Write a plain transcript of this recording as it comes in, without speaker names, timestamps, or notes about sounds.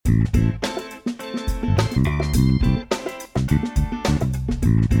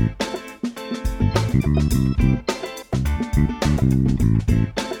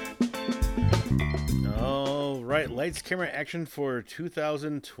All right, lights, camera, action for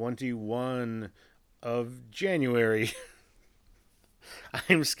 2021 of January.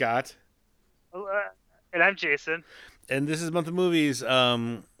 I'm Scott, And I'm Jason, and this is Month of Movies.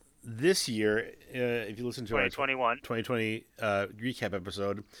 This year, if you listen to our 2021. 2020 recap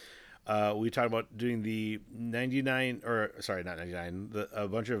episode, we talked about doing the 99, or sorry, not 99, a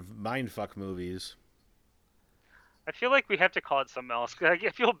bunch of mindfuck movies. I feel like we have to call it something else. 'Cause I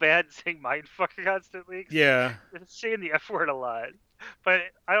feel bad saying mindfucker constantly. 'Cause Yeah, it's saying the F word a lot. But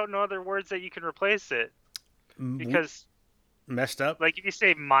I don't know other words that you can replace it. Because, messed up. like, if you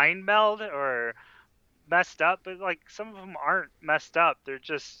say mind meld or messed up, but, like, some of them aren't messed up. They're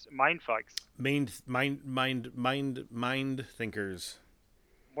just mindfucks. Mind thinkers.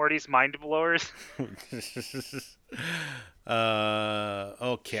 Morty's mind blowers.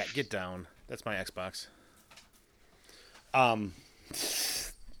 Oh, cat, get down. That's my Xbox.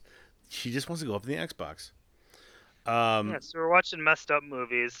 She just wants to go up in the Xbox. Yeah, so we're watching messed up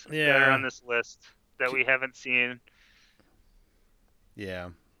movies that are on this list that we haven't seen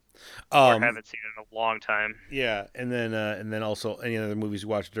Yeah. or haven't seen in a long time. Yeah, and then also any other movies we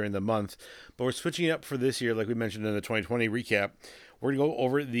watched during the month. But we're switching it up for this year, like we mentioned in the 2020 recap. We're gonna go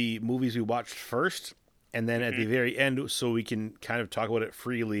over the movies we watched first, and then at the very end, so we can kind of talk about it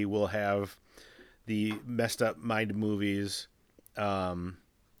freely. We'll have the messed up mind movies.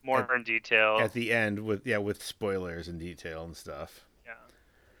 More in detail at the end with spoilers and detail and stuff.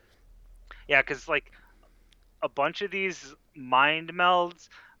 Yeah, because like a bunch of these mind melds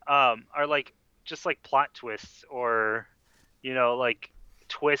are like just like plot twists or like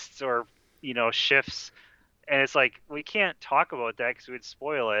twists or shifts, and it's like we can't talk about that because we'd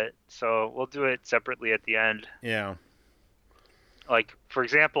spoil it, so we'll do it separately at the end. Yeah. Like, for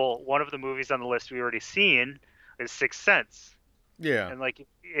example, one of the movies on the list we already seen is Sixth Sense. Yeah. And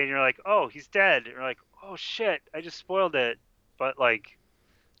you're like, oh, he's dead. And you're like, oh shit, I just spoiled it. But like,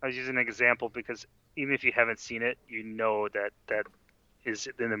 I was using an example because even if you haven't seen it, you know that is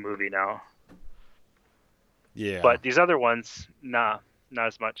in the movie now. Yeah. But these other ones, not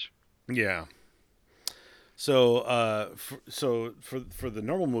as much. Yeah. So, for the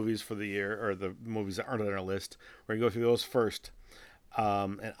normal movies for the year, or the movies that aren't on our list, we're gonna go through those first.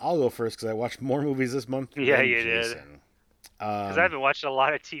 And I'll go first because I watched more movies this month. Yeah, you did. Because I haven't watched a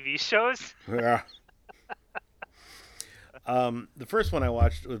lot of TV shows. Yeah. The first one I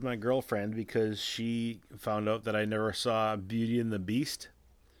watched was my girlfriend because she found out that I never saw Beauty and the Beast.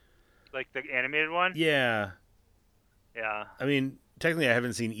 Like the animated one? Yeah. Yeah. I mean, technically I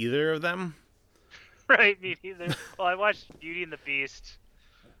haven't seen either of them. Right, me neither. Well, I watched Beauty and the Beast.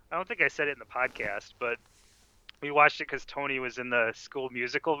 I don't think I said it in the podcast, but we watched it because Tony was in the School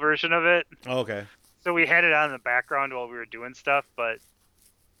Musical version of it. Oh, okay. So we had it on in the background while we were doing stuff,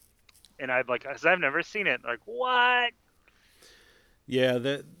 and I'd like, cause I've never seen it. Like, what? Yeah,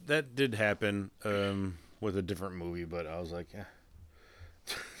 that did happen with a different movie, but I was like, yeah.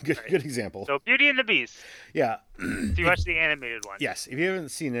 Good example. So Beauty and the Beast. Yeah. So you watched the animated one. Yes. If you haven't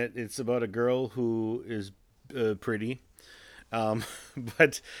seen it, it's about a girl who is pretty.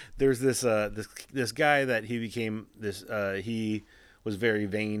 But there's this guy that he became this. He was very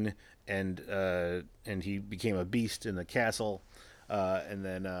vain, and he became a beast in the castle. And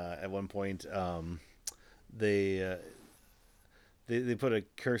then at one point, they put a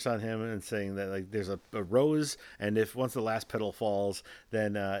curse on him and saying that like there's a rose, and if once the last petal falls,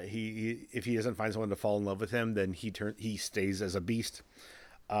 then he if he doesn't find someone to fall in love with him, then he stays as a beast.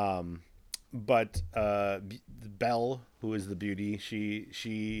 But Belle, who is the beauty,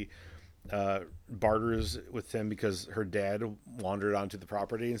 she barters with him because her dad wandered onto the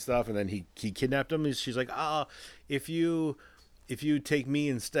property and stuff, and then he kidnapped him. She's like, if you take me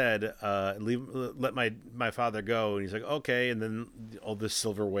instead, let my father go. And he's like, okay. And then all the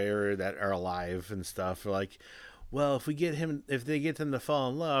silverware that are alive and stuff are like, well, if they get him to fall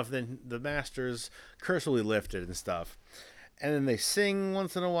in love, then the master's curse will be lifted and stuff. And then they sing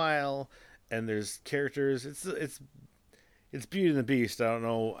once in a while, and there's characters. It's Beauty and the Beast. I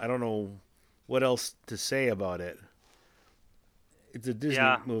don't know what else to say about it. It's a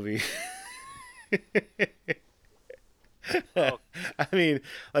Disney movie. Oh. I mean,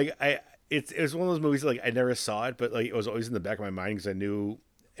 like it was one of those movies like I never saw it, but like it was always in the back of my mind because I knew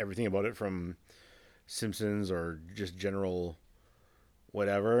everything about it from Simpsons or just general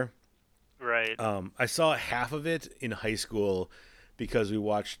whatever. Right. I saw half of it in high school because we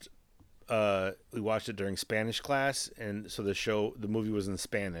watched we watched it during Spanish class, and so the movie was in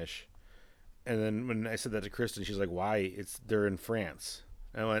Spanish. And then when I said that to Kristen, she's like, "Why? They're in France."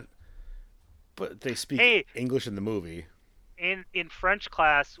 And I went, "But they speak Hey, English in the movie." in French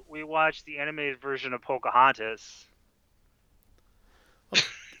class, we watched the animated version of Pocahontas.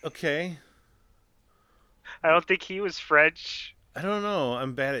 Okay. I don't think he was French. I don't know.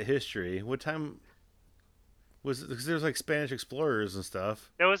 I'm bad at history. What time was it? Because there's like Spanish explorers and stuff.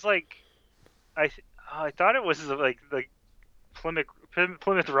 That was like I thought it was like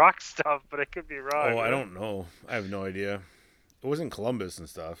Plymouth Rock stuff, but I could be wrong. Oh, I don't know. I have no idea. It wasn't Columbus and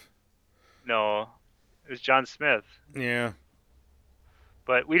stuff. No, it was John Smith. Yeah.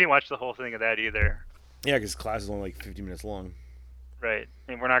 But we didn't watch the whole thing of that either. Yeah, because class is only like 50 minutes long. Right,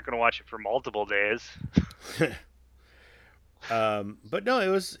 and we're not going to watch it for multiple days. But no, it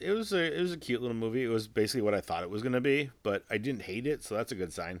was a cute little movie. It was basically what I thought it was gonna be, but I didn't hate it, so that's a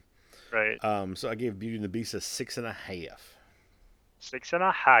good sign. Right. So I gave Beauty and the Beast a 6.5.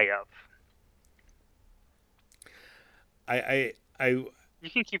 6.5. I You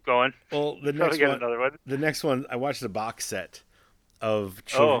can keep going. well the Probably next get one, another one. the next one I watched the box set of Oh,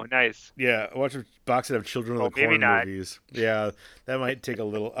 children. nice. Yeah, I watched a box set of Children of the maybe Corn not. movies. Yeah, that might take a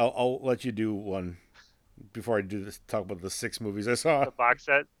little. I'll let you do one before I do this. Talk about the 6 movies I saw. The box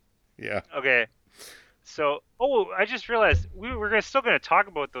set. Yeah. Okay. So, I just realized we were still going to talk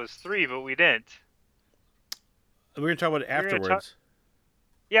about those 3, but we didn't. We're gonna talk about it We're gonna afterwards.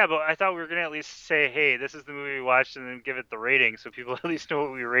 Yeah, but I thought we were going to at least say, hey, this is the movie we watched, and then give it the rating so people at least know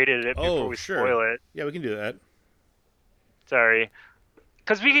what we rated it before we sure. spoil it. Yeah, we can do that. Sorry.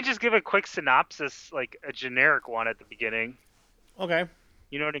 Because we can just give a quick synopsis, like a generic one at the beginning. Okay.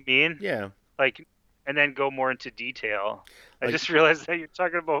 You know what I mean? Yeah. Like, and then go more into detail. I Like- just realized that you're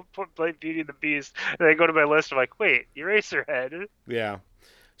talking about Beauty and the Beast, and I go to my list. I'm like, wait, Eraserhead. Yeah.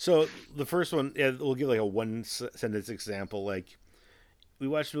 So the first one, yeah, we'll give like a one sentence example. Like, we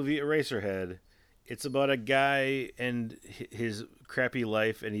watched the movie Eraserhead. It's about a guy and his crappy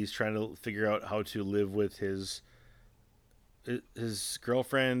life, and he's trying to figure out how to live with his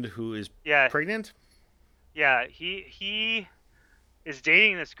girlfriend who is Yeah, pregnant. yeah. He is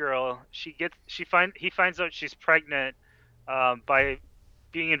dating this girl. He finds out she's pregnant by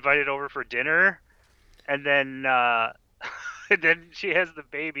being invited over for dinner, and then and then she has the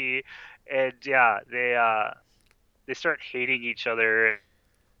baby, and yeah, they start hating each other,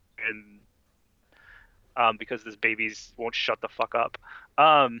 and because this baby's won't shut the fuck up.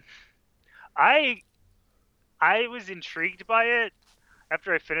 I was intrigued by it.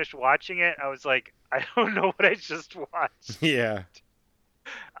 After I finished watching it, I was like, I don't know what I just watched. Yeah.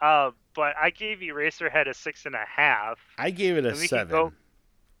 But I gave Eraserhead a 6.5. I gave it a And we 7. can go-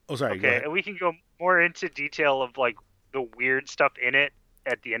 Oh, sorry. Go Okay, ahead. and we can go more into detail of like the weird stuff in it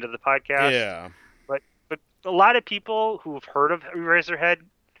at the end of the podcast. Yeah. But a lot of people who've heard of Eraserhead,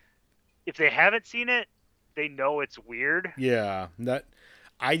 if they haven't seen it, they know it's weird. Yeah. That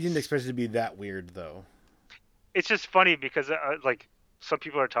I didn't expect it to be that weird though. It's just funny because like some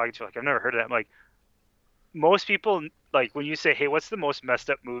people are talking to like I've never heard of that. I'm like, most people like when you say, "Hey, what's the most messed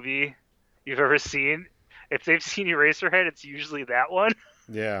up movie you've ever seen?" If they've seen Eraserhead, it's usually that one.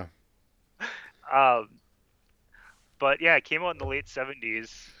 Yeah. But yeah, it came out in the late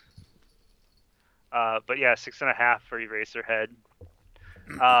 70s. But yeah, 6.5 for Eraserhead.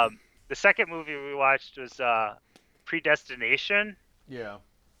 The second movie we watched was Predestination, Yeah.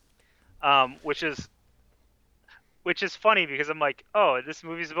 which is funny because I'm like, oh, this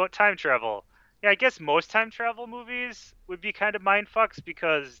movie's about time travel. Yeah, I guess most time travel movies would be kind of mind fucks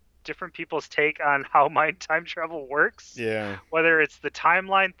because different people's take on how time travel works. Yeah. Whether it's the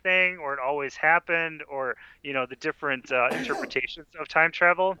timeline thing or it always happened or, the different interpretations of time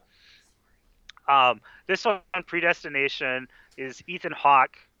travel. This one, Predestination, is Ethan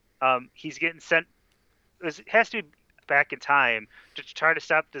Hawke. He's getting sent. It has to be back in time to try to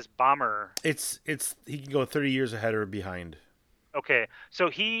stop this bomber. It's he can go 30 years ahead or behind. Okay, so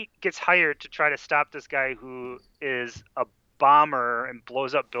he gets hired to try to stop this guy who is a bomber and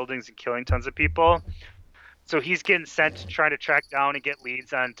blows up buildings and killing tons of people. So he's getting sent to try to track down and get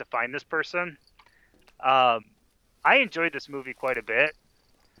leads on to find this person. I enjoyed this movie quite a bit.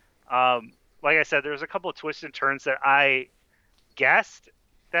 Like I said, there was a couple of twists and turns that I guessed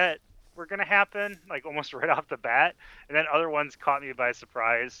that were going to happen, like almost right off the bat, and then other ones caught me by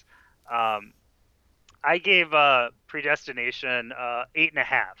surprise. I gave Predestination 8.5.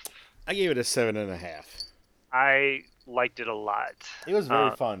 I gave it a 7.5. I liked it a lot. It was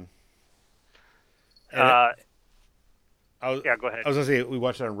very fun. Yeah, go ahead. I was gonna say we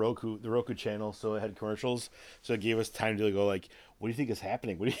watched it on Roku, the Roku channel, so it had commercials, so it gave us time to go like, what do you think is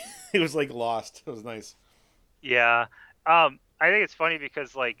happening? What do you... It was like lost. It was nice. Yeah. I think it's funny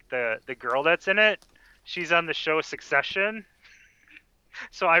because like the girl that's in it, she's on the show Succession,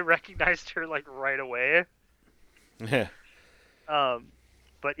 so I recognized her like right away. Yeah, Um,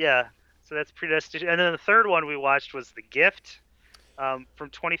 but yeah, so that's Predestination. And then the third one we watched was The Gift, from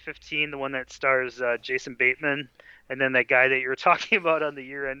 2015, the one that stars Jason Bateman, and then that guy that you were talking about on the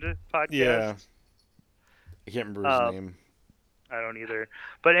year-end yeah. podcast. I can't remember his Um, name. I don't either.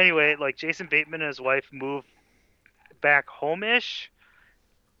 But anyway, like Jason Bateman and his wife move back home-ish,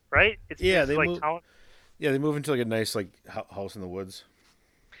 right? It's Yeah, basically they like move. town. Yeah, they move into like a nice like house in the woods.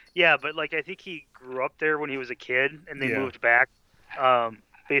 Yeah, but like I think he grew up there when he was a kid, and they Yeah, moved back,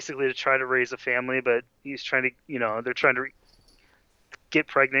 basically to try to raise a family. But he's trying to, they're trying to get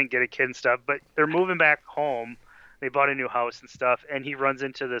pregnant, get a kid and stuff. But they're moving back home. They bought a new house and stuff, and he runs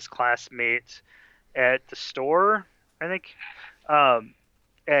into this classmate at the store, I think,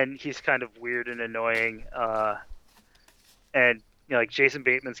 and he's kind of weird and annoying. And like Jason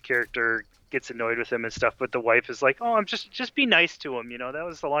Bateman's character gets annoyed with him and stuff, but the wife is like, "Oh, I'm just be nice to him." That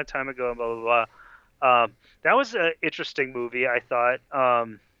was a long time ago. Blah blah blah. That was an interesting movie, I thought.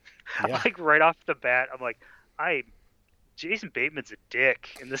 yeah, Like right off the bat, I'm like, Jason Bateman's a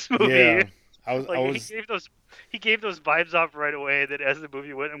dick in this movie. yeah. I was, I Like was, he gave those vibes off right away. That as the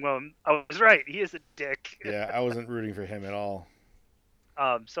movie went, I'm going, I was right. He is a dick. yeah, I wasn't rooting for him at all.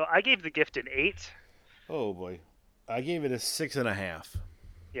 So I gave The Gift an 8. Oh boy, I gave it a 6.5.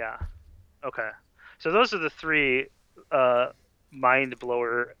 Yeah. Okay. So those are the three mind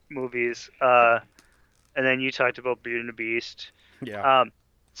blower movies. And then you talked about Beauty and the Beast. Yeah,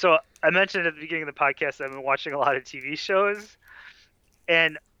 So I mentioned at the beginning of the podcast I've been watching a lot of TV shows,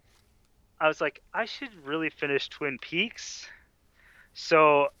 and I was like, I should really finish Twin Peaks.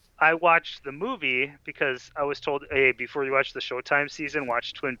 So I watched the movie because I was told, hey, before you watch the Showtime season,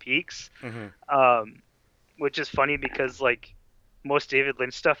 watch Twin Peaks. hmm Which is funny because like most David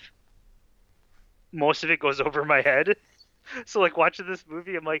Lynch stuff, most of it goes over my head. So like watching this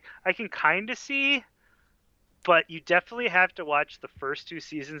movie, I'm like, I can kind of see, but you definitely have to watch the first 2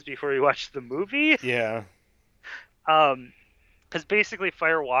 seasons before you watch the movie. yeah, Because basically,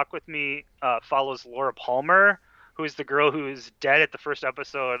 Fire Walk with Me follows Laura Palmer, who is the girl who is dead at the first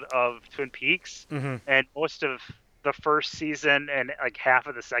episode of Twin Peaks, hmm and most of the first season and like half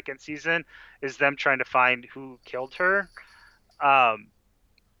of the second season is them trying to find who killed her.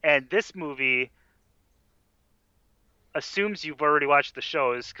 And this movie assumes you've already watched the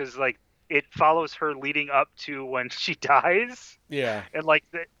shows because like it follows her leading up to when she dies, yeah, and like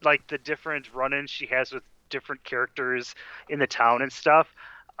the different run-ins she has with different characters in the town and stuff.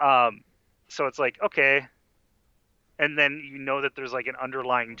 So it's like, okay, and then that there's like an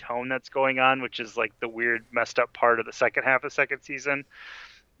underlying tone that's going on, which is like the weird messed up part of the second half of second season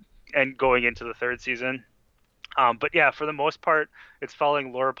and going into the third season. But yeah, for the most part, it's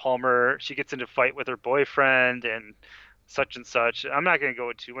following Laura Palmer. She gets into a fight with her boyfriend and such and such. I'm not going to go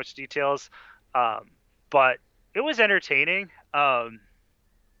into too much details, but it was entertaining.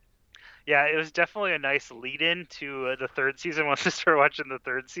 Yeah, it was definitely a nice lead-in to the third season once I started watching the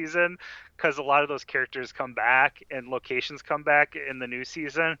third season, because a lot of those characters come back and locations come back in the new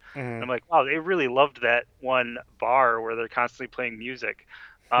season. And hmm I'm like, wow, they really loved that one bar where they're constantly playing music.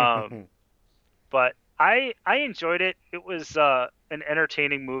 But I enjoyed it. It was an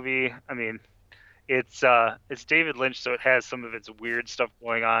entertaining movie. I mean, it's David Lynch, so it has some of its weird stuff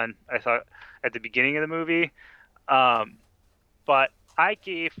going on, I thought, at the beginning of the movie. But I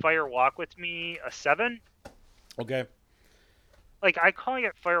gave Fire Walk with Me a 7. okay, Like I'm calling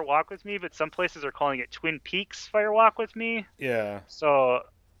it Fire Walk with Me, but some places are calling it Twin Peaks Fire Walk with Me. yeah. So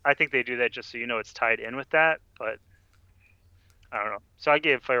I think they do that just so it's tied in with that. But I don't know. So I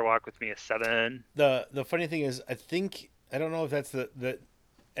gave Fire Walk with Me a 7. The funny thing is, I don't know if that's the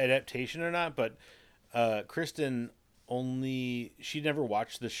adaptation or not, but Kristen she never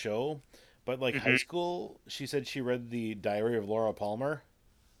watched the show, but like high Hmm. school, she said she read the Diary of Laura Palmer.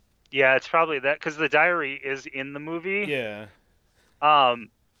 Yeah, it's probably that because the diary is in the movie. Yeah. Um,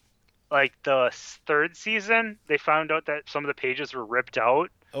 like the third season, they found out that some of the pages were ripped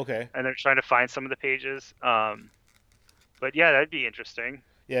out, Okay. and they're trying to find some of the pages. But yeah, that'd be interesting.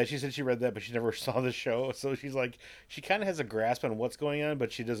 Yeah, she said she read that, but she never saw the show. So she's like, she kind of has a grasp on what's going on,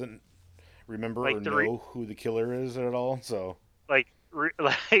 but she doesn't remember or Like know who the killer is at all. So like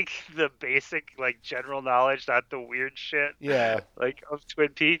the basic like general knowledge, not the weird shit yeah, like of Twin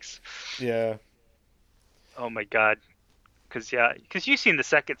Peaks. yeah. Oh my god. Because you've seen the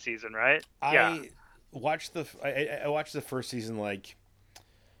second season, right? Yeah. watched I watched the first season like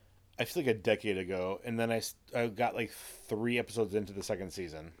I feel like a decade ago, and then I got like 3 episodes into the second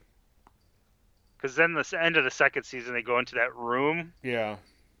season. Because then end of the second season, they go into that room Yeah.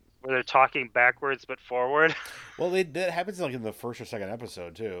 where they're talking backwards but forward. Well, that happens like in the first or second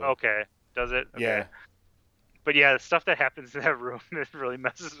episode too. Okay, does it? Okay. Yeah. But yeah, the stuff that happens in that room, it really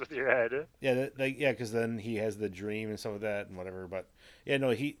messes with your head. Yeah, yeah, because then he has the dream and stuff like that and whatever. But yeah,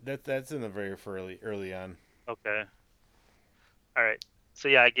 no, that's in the very early on. Okay. All right. So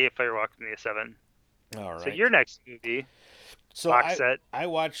yeah, I gave Firewalk with Me a 7. All right. So your next movie, So box set. I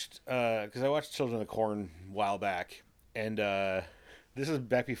watched because I watched Children of the Corn a while back, and this is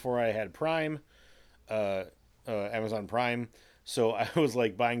back before I had Prime, Amazon Prime. So I was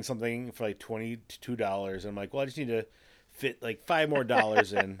like buying something for like $22. I'm like, well, I just need to fit like $5 more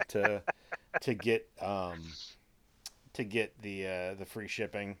in to get the free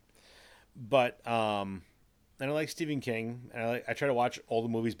shipping. But and I like Stephen King, and I try to watch all the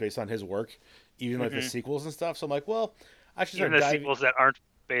movies based on his work, even like the sequels and stuff. So I'm like, well, I should even start the sequels that aren't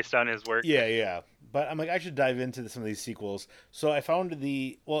based on his work. Yeah. But I'm like, I should dive into some of these sequels. So I found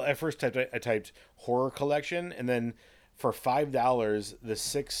at first I typed horror collection, and then for $5, the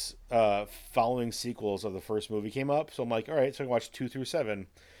 6 following sequels of the first movie came up. So I'm like, all right, so I can watch 2 through 7,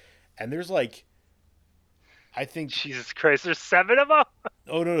 and there's like, I think, Jesus Christ, there's 7 of them.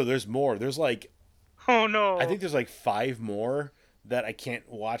 oh no, there's more. There's like, Oh no. I think there's like 5 more that I can't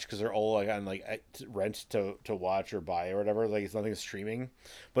watch because they're all like on like rent to watch or buy or whatever. Like it's nothing streaming,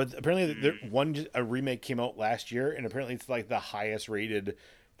 but apparently a remake came out last year, and apparently it's like the highest rated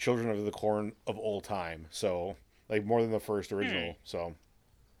Children of the Corn of all time. So like more than the first original. So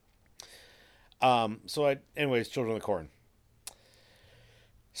anyways, Children of the Corn.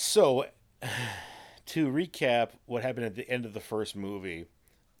 So to recap, what happened at the end of the first movie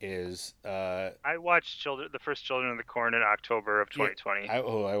is I watched the first Children of the Corn in October of 2020.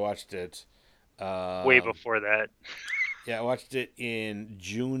 I watched it way before that. Yeah, I watched it in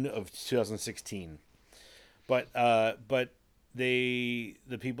June of 2016. But the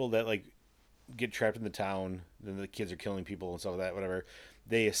people that like get trapped in the town, then the kids are killing people and stuff like that, whatever.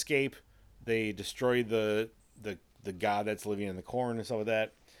 They escape. They destroy the god that's living in the corn and stuff like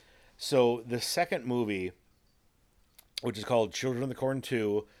that. So the second movie, which is called Children of the Corn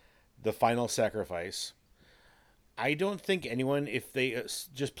 2, The Final Sacrifice. I don't think anyone, if they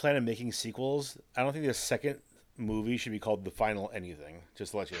just plan on making sequels, I don't think the second movie should be called The Final Anything,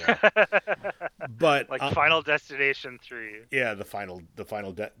 just to let you know. But like Final Destination 3. Yeah, the final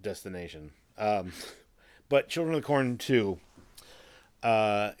destination. But Children of the Corn 2,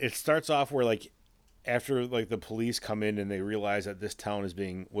 it starts off where like after like the police come in and they realize that this town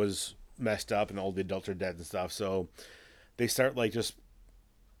was messed up and all the adults are dead and stuff. So they start like just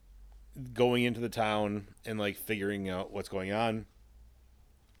going into the town and like figuring out what's going on.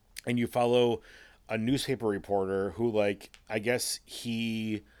 And you follow a newspaper reporter who like, I guess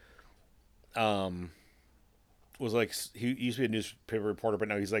he was like, he used to be a newspaper reporter, but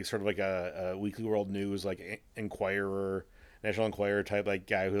now he's like sort of like a Weekly World News, like Enquirer, National Enquirer type like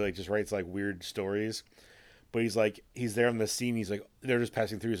guy who like just writes like weird stories. But he's there on the scene. He's like, they're just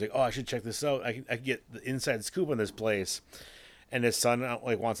passing through. He's like, oh, I should check this out. I can get the inside scoop on this place. And his son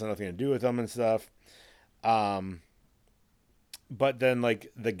like wants nothing to do with him and stuff. But then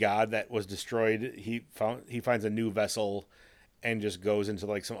like the god that was destroyed, he finds a new vessel, and just goes into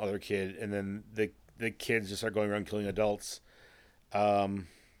like some other kid, and then the kids just start going around killing adults. It's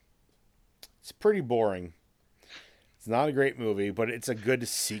pretty boring. It's not a great movie, but it's a good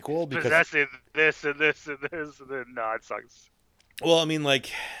sequel because possessing this and this and this, and then no, it sucks. Well, I mean,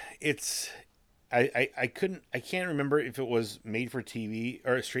 like, it's I can't remember if it was made for TV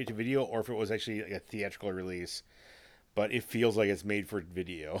or straight to video, or if it was actually like a theatrical release. But it feels like it's made for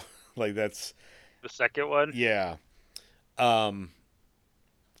video. Like that's the second one. Yeah.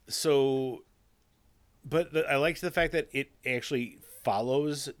 So, but I liked the fact that it actually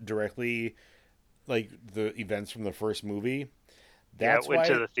follows directly like the events from the first movie. That's went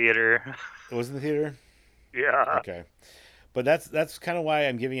to the theater. It was in the theater? Yeah. Okay. But that's kind of why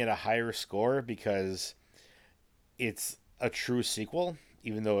I'm giving it a higher score, because it's a true sequel,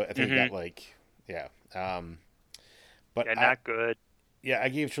 even though I think that like but not good. Yeah, I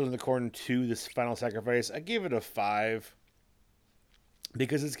gave Children of the Corn 2 this Final Sacrifice. I gave it a 5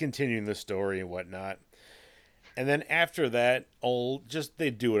 because it's continuing the story and whatnot. And then after that, they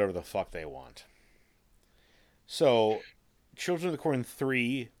do whatever the fuck they want. So, Children of the Corn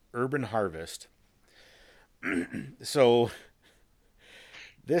 3, Urban Harvest. So,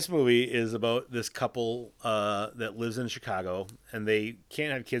 This movie is about this couple that lives in Chicago, and they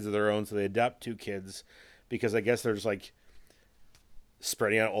can't have kids of their own, so they adopt two kids because I guess they're just like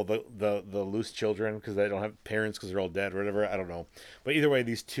spreading out all the loose children because they don't have parents because they're all dead or whatever. I don't know, but either way,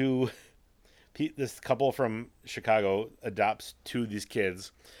 this couple from Chicago adopts two of these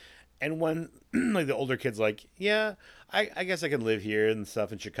kids, and when like the older kid's like, yeah, I guess I can live here and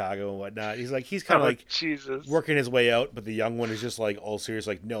stuff in Chicago and whatnot. He's kind of Oh like Jesus! working his way out, but the young one is just like all serious,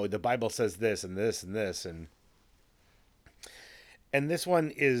 like, no, the Bible says this and this and this, and this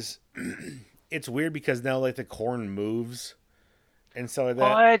one is it's weird because now like the corn moves and stuff like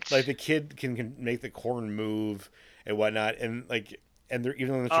that. What? Like the kid can make the corn move and whatnot, and like and they're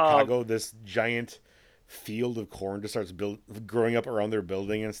even in Um, Chicago, this giant field of corn just starts growing up around their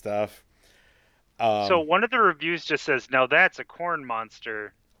building and stuff. so Um, one of the reviews just says, "Now that's a corn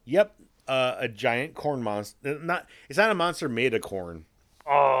monster." yep, a giant corn monster. Not it's not a monster made of corn.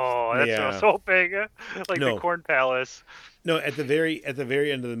 Oh, that's what I was Yeah, hoping. Like the no, Corn Palace. no. At the very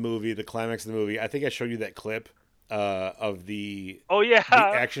end of the movie, the climax of the movie, I think I showed you that clip of Oh the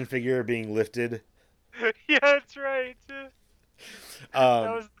yeah, action figure being lifted. yeah, that's right. That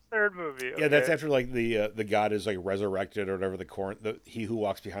Um, was the third movie. yeah, that's Okay. after like the god is like resurrected or whatever. He who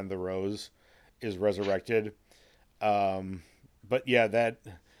walks behind the rose is resurrected. Um, but yeah,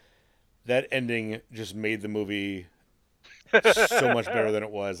 that ending just made the movie so much better than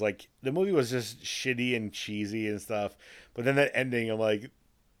it was. Like the movie was just shitty and cheesy and stuff, but then that ending, I'm like,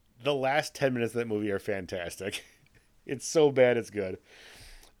 the last 10 minutes of that movie are fantastic. It's so bad, it's good.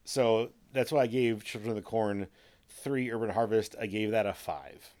 So that's why I gave Children of the Corn 3 Urban Harvest. I gave that a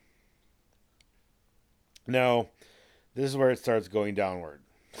 5. Now, this is where it starts going downward.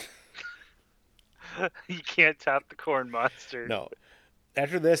 You can't top the corn monster. No,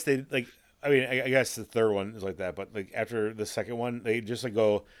 after this, they like. I mean, I guess the third one is like that, but like after the second one, they just like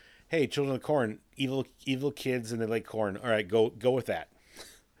go, "Hey, Children of the Corn, evil kids, and they like corn. All right, go with that."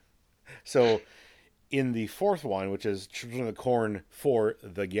 So in the fourth one, which is Children of the Corn for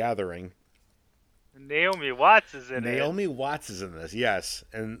the Gathering, Naomi Watts is in it. Naomi Watts is in this. Yes,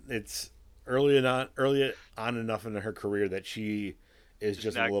 and it's early on enough in her career that she is She's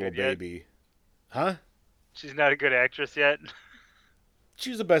just a not little good yet. baby, huh? She's not a good actress yet.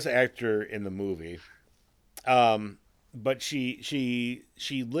 She's the best actor in the movie. Um, but she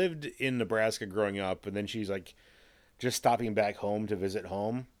lived in Nebraska growing up, and then she's like just stopping back home to visit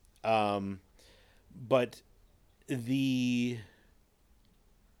home. Um, but the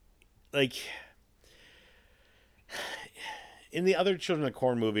like in the other Children of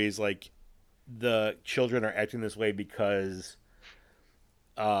Corn movies, like the children are acting this way because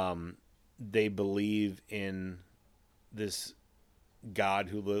they believe in this God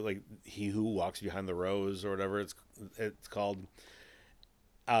who like he who walks behind the rose or whatever it's called.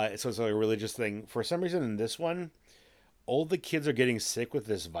 So it's like a religious thing. For some reason, in this one, all the kids are getting sick with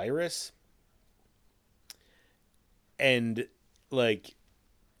this virus, and like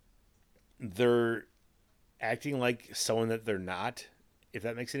they're acting like someone that they're not. If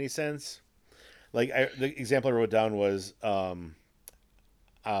that makes any sense. Like the example I wrote down was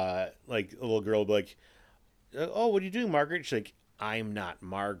like a little girl would be like, "Oh, what are you doing, Margaret?" She's like, "I'm not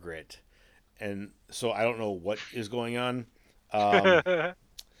Margaret," and so I don't know what is going on. Um,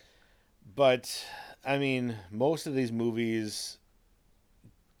 but I mean, most of these movies,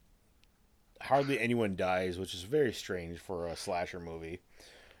 hardly anyone dies, which is very strange for a slasher movie.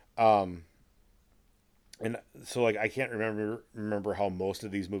 Um, and so like I can't remember how most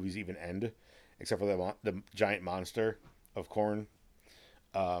of these movies even end, except for the giant monster of corn.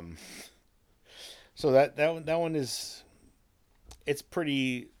 Um, so that one is it's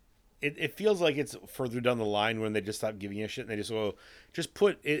pretty. It feels like it's further down the line when they just stop giving a shit and they just go, just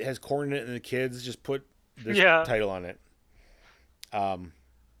put it has corn in it and the kids just put this Yeah. title on it. Um,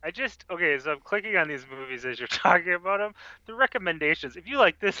 Okay, so I'm clicking on these movies as you're talking about them. The recommendations. If you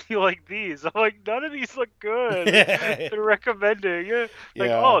like this, you like these. I'm like, none of these look good. They're recommending.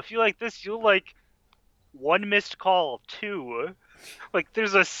 Like, oh, yeah, if you like this, you'll like One Missed Call 2. Like,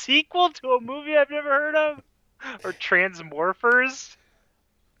 there's a sequel to a movie I've never heard of? Or Transmorphers?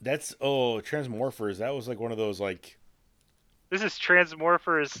 that's Transmorphers. That was like one of those like This is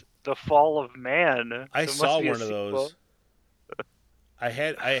Transmorphers The Fall of Man. I So it saw must be a one of sequel. those. I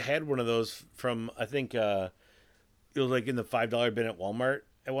had one of those from I think it was like in the $5 bin at Walmart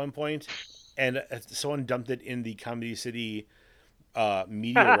at one point, and someone dumped it in the Comedy City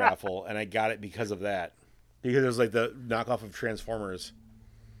media raffle, and I got it because of that. Because it was like the knockoff of Transformers.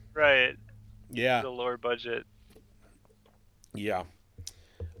 Right. Yeah, The lower budget. yeah.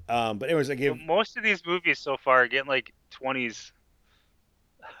 But anyways, I But gave most of these movies so far are getting like 20s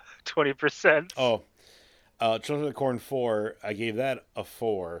 20%. Oh, Children of the Corn 4, I gave that a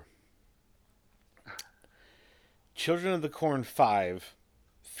 4. Children of the Corn 5,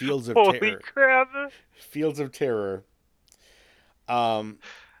 Fields of Holy Terror. crap! Fields of Terror. Um,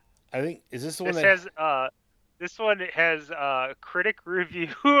 I think is this the one This that? has this one has a critic review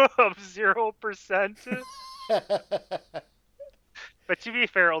of 0%. But to be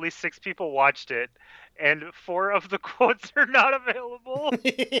fair, only 6 people watched it, and 4 of the quotes are not available.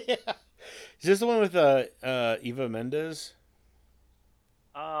 Is this the one with Eva Mendes?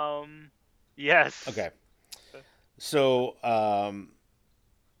 Yes. Okay, so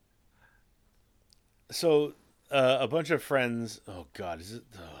a bunch of friends. Oh God, is it?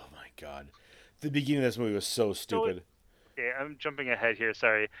 Oh my God, the beginning of this movie was so So, stupid. okay, I'm jumping ahead here.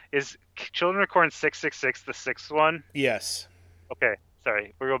 Sorry. Is Children of Corn 666 the sixth one? Yes. Okay.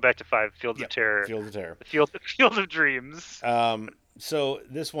 Sorry. We're going back to 5. Fields of Yep. Terror. Fields of Terror. The Field of Dreams. So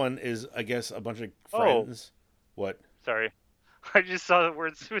this one is, I guess, a bunch of Oh, friends. What? sorry. I just saw the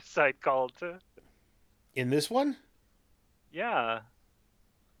word suicide called. In this one? Yeah.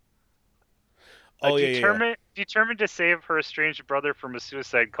 Oh yeah. Determined to save her estranged brother from a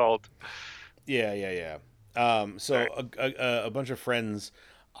suicide cult. Yeah. So Sorry. a bunch of friends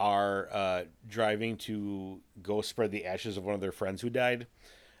are driving to go spread the ashes of one of their friends who died.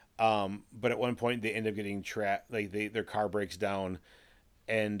 But at one point they end up getting trapped. Like their car breaks down,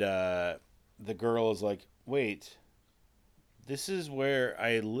 and the girl is like, "Wait, this is where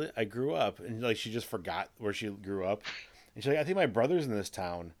I grew up," and like she just forgot where she grew up, and she's like, "I think my brother's in this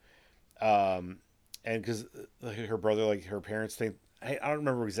town," and because like, her brother, like her parents think, I don't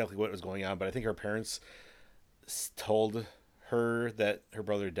remember exactly what was going on, but I think her parents told her that her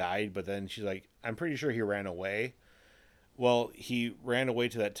brother died, but then she's like, "I'm pretty sure he ran away." Well, he ran away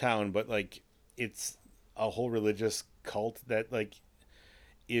to that town, but like it's a whole religious cult that like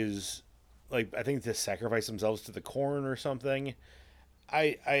is like I think to sacrifice themselves to the corn or something.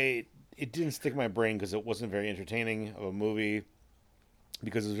 I it didn't stick in my brain because it wasn't very entertaining of a movie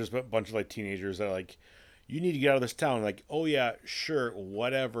because it was just a bunch of like teenagers that are like, you need to get out of this town. Like, oh yeah, sure,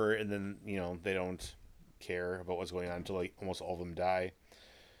 whatever, and then they don't care about what's going on until like almost all of them die.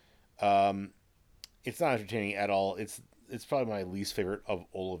 Um, it's not entertaining at all. It's probably my least favorite of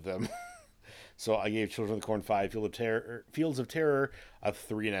all of them. So I gave Children of the Corn 5, Fields of Terror a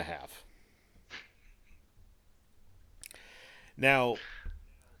 3.5. Now,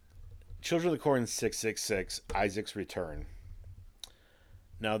 Children of the Corn 666, Isaac's Return.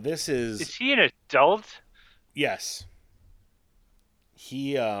 Now this Is is, he an adult? yes,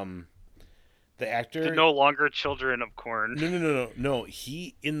 he the The actor. no longer Children of Corn. No.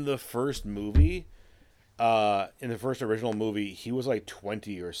 He in the first movie, in the first original movie, he was like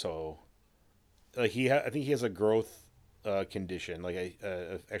 20 or so. Like I think he has a growth condition, like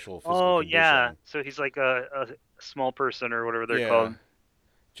a actual physical Oh yeah. condition. So he's like a small person or whatever they're Yeah, called.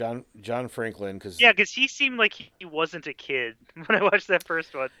 John Franklin, because Yeah, because he seemed like he wasn't a kid when I watched that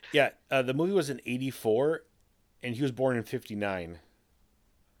first one. yeah, the movie was in '84, and he was born in '59,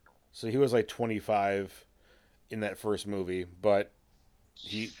 so he was like 25 in that first movie.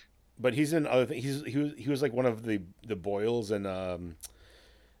 He, but he's in other things. He was like one of the Boyles in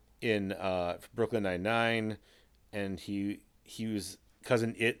Brooklyn Nine-Nine, and he was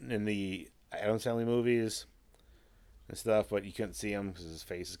cousin It in the Addams Family movies and stuff. But you couldn't see him because his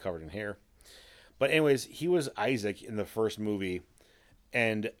face is covered in hair. But anyways, he was Isaac in the first movie,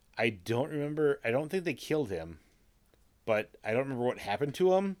 and I don't remember. I don't think they killed him, but I don't remember what happened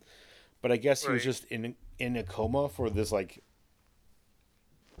to him. But I guess he was Right. just in a coma for this like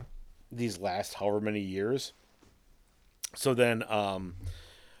these last however many years. So then,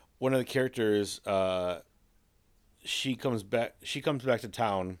 one of the characters, she comes back. She comes back to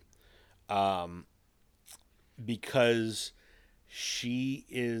town, um, because she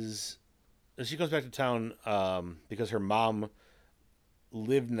is. She comes back to town because her mom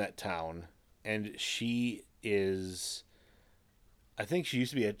lived in that town, and she is. I think she used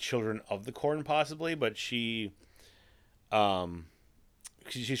to be a Children of the Corn, possibly, but um,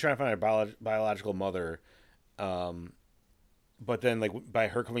 she's trying to find her biological mother. Um, but then, like by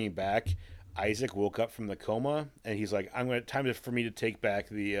her coming back, Isaac woke up from the coma, and he's like, "I'm gonna for me to take back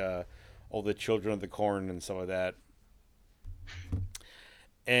the all the Children of the Corn and some of that."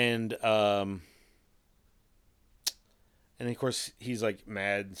 And and of course he's like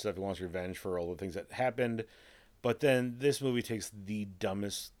mad and stuff. He wants revenge for all the things that happened. But then this movie takes the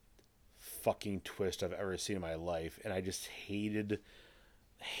dumbest fucking twist I've ever seen in my life, and I just hated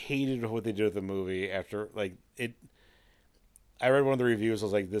what they did with the movie after like it. I read one of the reviews. I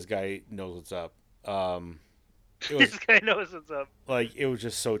was like, this guy knows what's up. It was This guy knows what's up. like it was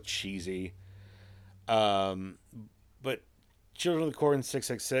just so cheesy. Um, but Children of the Corn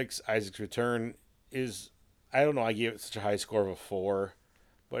 666 Isaac's Return is, I don't know, I gave it such a high score of a 4,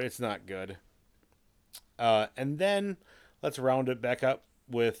 but it's not good. And then let's round it back up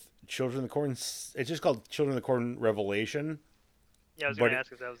with Children of the Corn. It's just called Children of the Corn Revelation, Yeah, I was but gonna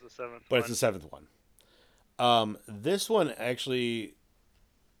ask if that was the seventh but one. it's the seventh one. This one actually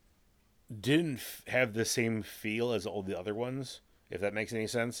didn't have the same feel as all the other ones, if that makes any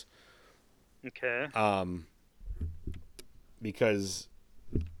sense. Okay. Because,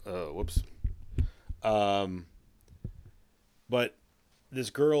 whoops. Um, but this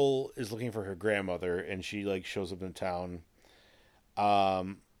girl is looking for her grandmother, and she like shows up in town.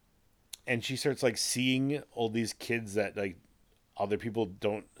 And she starts like seeing all these kids that like other people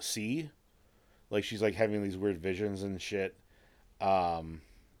don't see. Like she's like having these weird visions and shit. Um,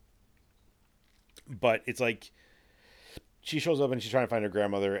 but it's like she shows up and she's trying to find her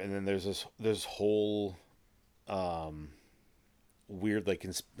grandmother, and then there's this whole um weird like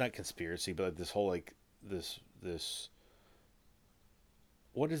not conspiracy, but like this whole like this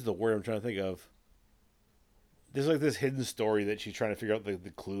what is the word I'm trying to think of? There's like this hidden story that she's trying to figure out the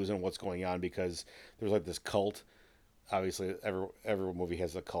clues and what's going on, because there's like this cult. Obviously, every movie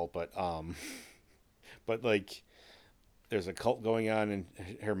has a cult, but but like there's a cult going on, and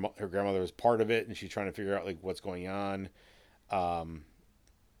her grandmother is part of it, and she's trying to figure out like what's going on. Um,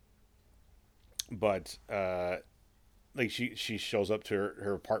 but like she shows up to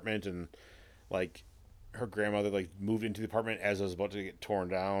her apartment, and like her grandmother like moved into the apartment as it was about to get torn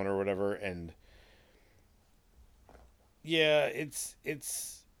down or whatever, and yeah,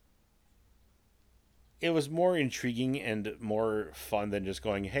 it was more intriguing and more fun than just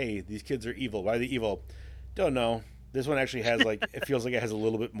going, hey, these kids are evil. Why are they evil? Don't know. This one actually has like it feels like it has a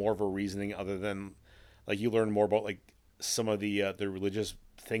little bit more of a reasoning, other than like you learn more about like some of the religious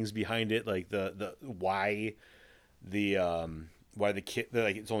things behind it, like the the why the kid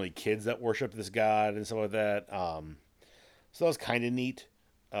like it's only kids that worship this god and stuff like that. So that was kind of neat.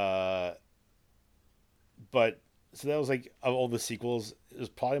 Uh, but so that was like of all the sequels, it was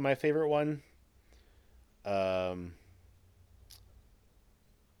probably my favorite one. Um,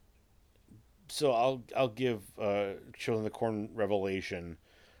 so I'll give Children of the Corn Revelation.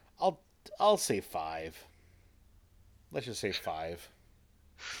 I'll I'll say 5. Let's just say 5.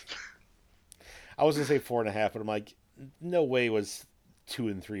 I was gonna say 4.5, but I'm like, no way was 2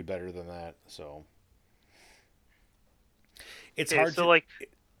 and 3 better than that. So it's Okay, hard so to like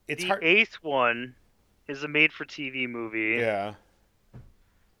it's the hard. eighth one is a made-for-TV movie. Yeah,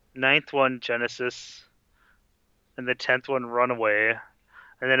 Ninth one, Genesis, and the 10th one, Runaway.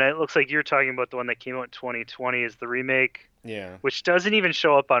 And then it looks like you're talking about the one that came out in 2020 is the remake, yeah, which doesn't even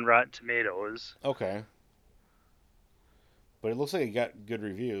show up on Rotten Tomatoes. okay. But it looks like it got good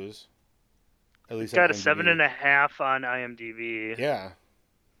reviews, at It's least on got a seven IMDb. and a half on IMDb. Yeah,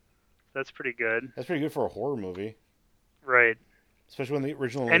 That's pretty good. that's pretty good for a horror movie, Right. especially when the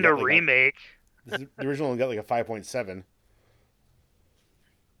original only And a got like a remake. the original only got like a 5.7.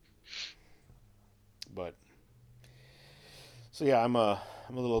 But so yeah, I'm a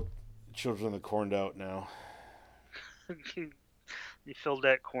little Children of the Corned out now. You filled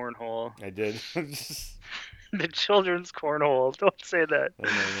that cornhole. I did. The children's cornhole. Don't say that.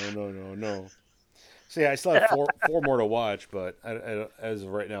 Oh no. So yeah, I still have four more to watch, but as of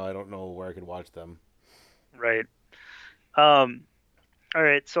right now, I don't know where I could watch them. Right. Um. All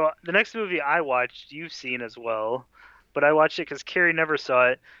right. So the next movie I watched, you've seen as well, but I watched it because Carrie never saw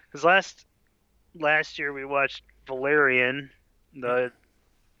it. Because last year we watched Valerian, the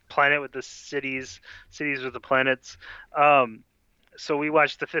planet with the cities with the planets. Um. So we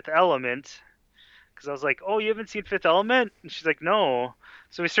watched The Fifth Element, because I was like, "Oh, you haven't seen Fifth Element?" And she's like, "No."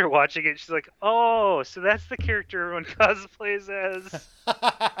 So we started watching it. She's like, "Oh, so that's the character everyone cosplays as."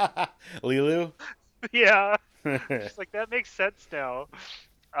 Lilu. Yeah. She's like, "That makes sense now."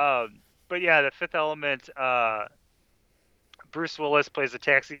 But yeah, The Fifth Element. Bruce Willis plays a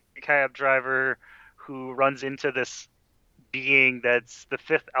taxi cab driver who runs into this being that's the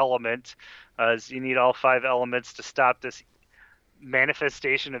fifth element. As you need all five elements to stop this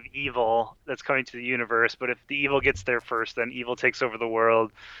manifestation of evil that's coming to the universe. But if the evil gets there first, then evil takes over the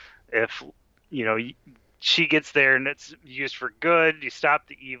world. If you know she gets there and it's used for good, you stop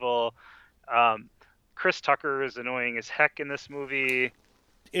the evil. Um, Chris Tucker is annoying as heck in this movie.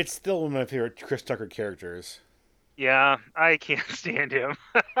 It's still one of my favorite Chris Tucker characters. Yeah, I can't stand him.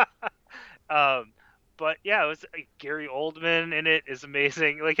 um, but yeah, it was Gary Oldman in it is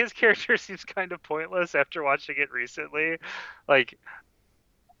amazing. Like his character seems kind of pointless after watching it recently. Like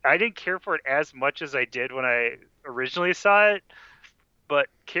I didn't care for it as much as I did when I originally saw it, but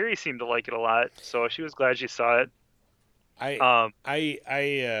Carrie seemed to like it a lot, so she was glad she saw it. I Um, I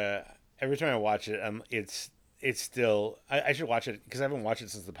every time I watch it, it's still I should watch it because I haven't watched it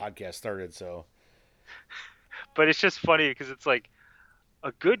since the podcast started. So but it's just funny because it's like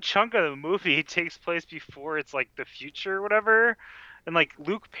a good chunk of the movie takes place before it's like the future or whatever, and like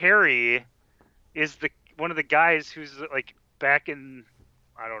Luke Perry is the one of the guys who's like back in,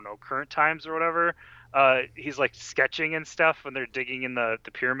 I don't know, current times or whatever. He's like sketching and stuff when they're digging in the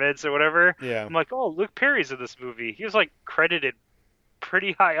pyramids or whatever. yeah, I'm like, oh, Luke Perry's in this movie. He was like credited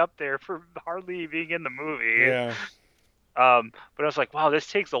pretty high up there for hardly being in the movie. yeah, But I was like, wow, this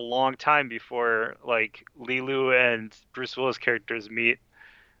takes a long time before like Lilu and Bruce Willis characters meet.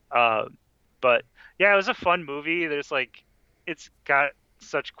 Uh, but yeah, it was a fun movie. There's like, it's got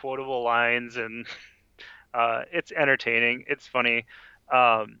such quotable lines and it's entertaining. It's funny.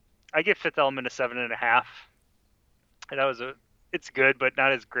 I give Fifth Element a 7.5. And that was it's good, but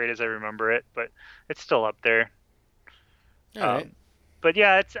not as great as I remember it. But it's still up there. all right. Um, but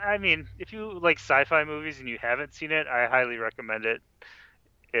yeah, it's. I mean, if you like sci-fi movies and you haven't seen it, I highly recommend it.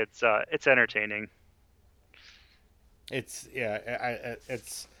 It's entertaining. It's yeah,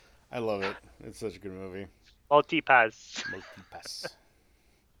 it's I love it. It's such a good movie. Multipass. Multipass.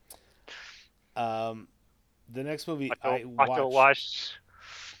 Um, the next movie I Auto watched. wash.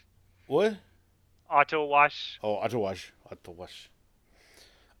 What? Auto wash. Oh, Autowash. Autowash.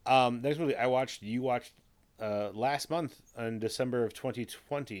 Next movie I watched. You watched last month in December of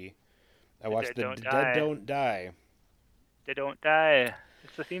 2020. I The watched dead the don't Dead die. Don't Die. They don't die.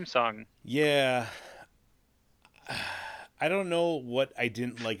 It's the theme song. Yeah, I don't know what I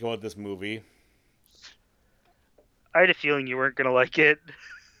didn't like about this movie. I had a feeling you weren't gonna like it.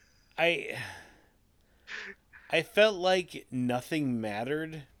 I I felt like nothing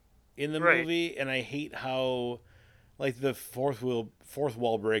mattered in the Right. movie, and I hate how like the fourth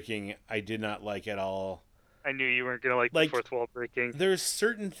wall breaking I did not like at all. I knew you weren't gonna like the Like fourth wall breaking. there's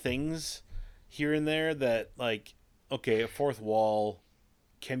certain things here and there that like okay, a fourth wall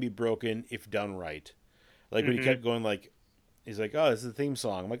can be broken if done right. Like when he Hmm. kept going like he's like, "Oh, this is a theme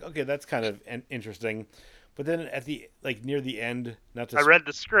song." I'm like, "Okay, that's kind of interesting." But then at the like near the end, I read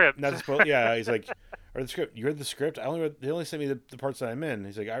the script. not to spoil, yeah, he's like, "I read the script. You read the script? They only sent me the parts that I'm in."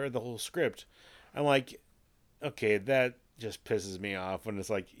 He's like, "I read the whole script." I'm like, "Okay, that just pisses me off when it's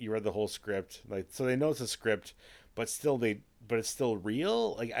like you read the whole script." Like so they know it's a script, but still but it's still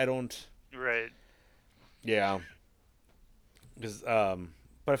real? Like I don't Right. yeah. Because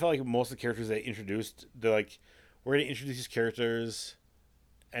but I felt like most of the characters they introduced, they're like, we're gonna introduce these characters,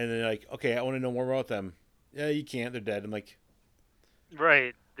 and then like, okay, I want to know more about them. Yeah, you can't. They're dead. I'm like,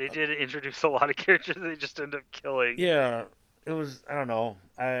 Right. They did introduce a lot of characters they just end up killing. yeah, it was. I don't know.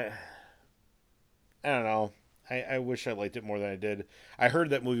 I don't know. I wish I liked it more than I did. I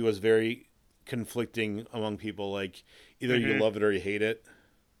heard that movie was very conflicting among people. Like either you Hmm. love it or you hate it.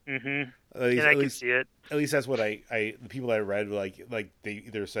 Hmm. At least, And I at can least, see it. at least that's what the people I read like they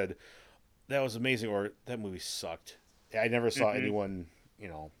either said that was amazing or that movie sucked. I never saw Hmm. anyone, you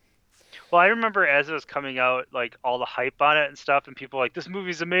know. Well, I remember as it was coming out, like all the hype on it and stuff, and people were like, "This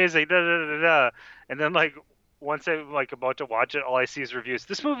movie's amazing," da da da da. And then like once I'm like about to watch it, all I see is reviews.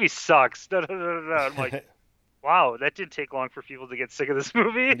 This movie sucks. Da da da da. Da. I'm like, wow, that didn't take long for people to get sick of this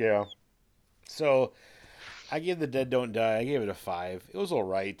movie. Yeah. So I gave The Dead Don't Die. I gave it a 5. It was all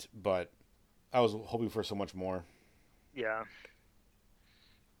right, but I was hoping for so much more. Yeah,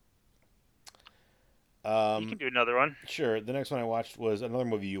 you can Um, do another one. sure. The next one I watched was another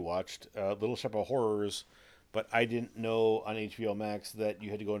movie you watched, Little Shop of Horrors, but I didn't know on HBO Max that you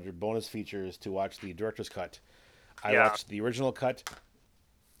had to go into bonus features to watch the director's cut. I Yeah, watched the original cut,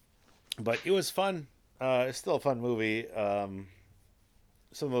 but it was fun. It's still a fun movie.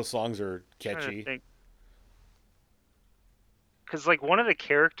 Some of those songs are trying to catchy. think. Because like one of the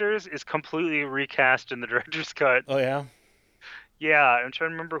characters is completely recast in the director's cut. Oh yeah, Yeah, I'm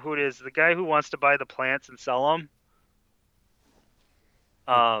trying to remember who it is. The guy who wants to buy the plants and sell them.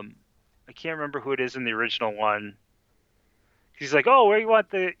 Um, I can't remember who it is in the original one. He's like, "Oh, where you want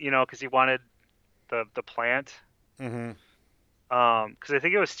the, because he wanted the plant." mm-hmm. Because I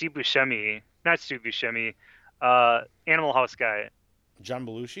think it was Steve Buscemi, not Steve Buscemi, Animal House guy, John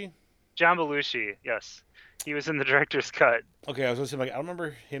Belushi. John Belushi. Yes, he was in the director's cut. Okay, I was gonna say like I don't remember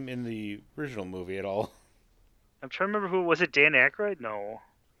him in the original movie at all. I'm trying to remember who was it. Dan Aykroyd? No,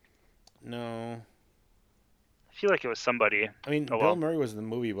 No, I feel like it was somebody. I mean Oh Bill well. Murray was in the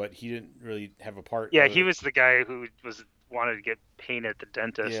movie, but he didn't really have a part Yeah, of he it. was the guy who was wanted to get paint at the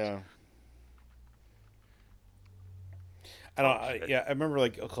dentist. Yeah, I don't. Oh shit. Yeah, I remember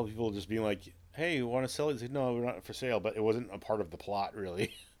like a couple people just being like, hey, you want to sell it? He's like, no, we're not for sale. But it wasn't a part of the plot,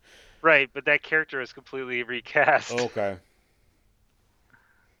 really. Right, but that character is completely recast. Okay.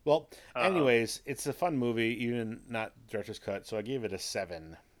 Well, Uh, anyways, it's a fun movie, even not director's cut. So I gave it a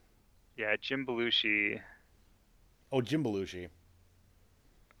 7. yeah, Jim Belushi. Oh, Jim Belushi.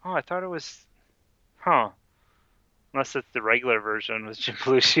 Oh, I thought it was, huh? Unless it's the regular version was Jim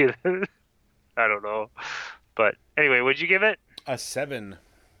Belushi. I don't know. But anyway, would you give it? A 7.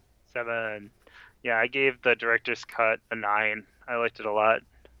 7. Yeah, I gave the director's cut a 9. I liked it a lot.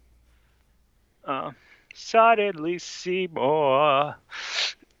 Uh, Suddenly Seymour.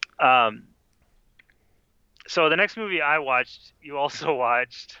 Um, so the next movie I watched, you also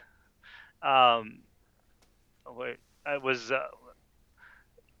watched. Um, wait, it was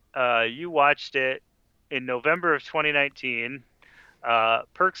you watched it in November of 2019.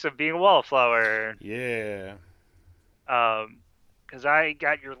 Perks of Being a Wallflower. Yeah. Because I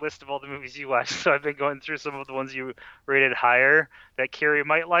got your list of all the movies you watched, so I've been going through some of the ones you rated higher that Carrie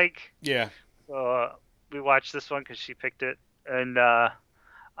might like. Yeah. So we watched this one because she picked it, and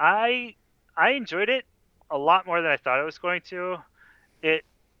I I enjoyed it a lot more than I thought I was going to. It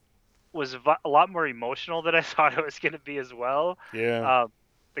was a lot more emotional than I thought it was going to be as well. Yeah.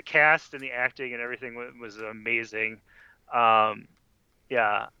 The cast and the acting and everything was amazing. Um,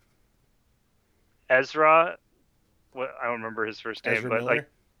 yeah, Ezra, what I don't remember his first name, Ezra but like Miller.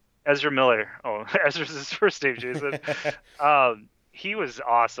 Ezra Miller. Oh, Ezra's his first name, Jason. He was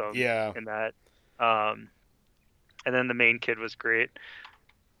awesome Yeah. in that. Um, and then the main kid was great.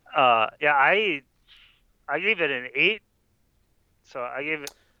 Yeah, I gave it an 8. So I gave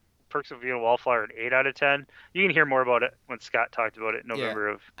it Perks of Being a Wallflower an 8 out of 10. You can hear more about it when Scott talked about it in Yeah.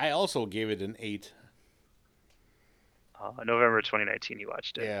 November I also gave it an 8. November 2019. You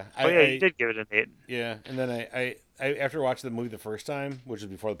watched it. Yeah. Oh yeah, you did give it an 8. Yeah. And then I after watching the movie the first time, which was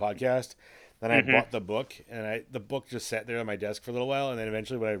before the podcast, then I Mm-hmm. bought the book, and the book just sat there on my desk for a little while, and then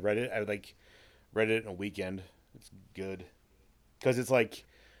eventually when I read it, I read it in a weekend. It's good because it's like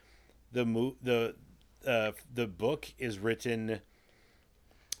the book is written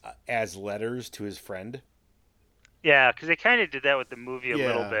as letters to his friend. Yeah, because they kind of did that with the movie a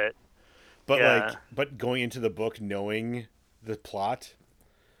little Yeah. bit. But Yeah. but going into the book knowing the plot,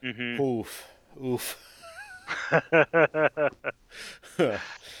 Mm-hmm. oof, oof.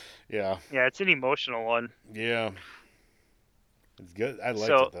 Yeah, Yeah, it's an emotional one. yeah, it's good. I liked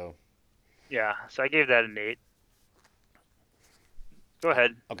So it though. yeah, so I gave that an 8. Go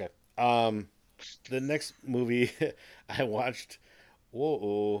ahead. Okay. The next movie I watched.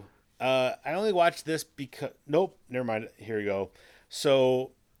 Whoa. I only watched this because. Nope. Never mind. Here we go.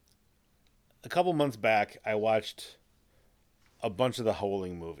 So, a couple months back, I watched a bunch of the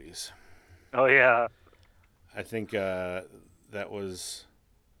Howling movies. Oh yeah. I think that was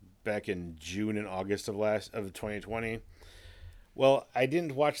back in June and August of 2020. Well, I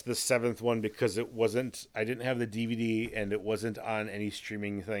didn't watch the 7th one because it wasn't. I didn't have the DVD and it wasn't on any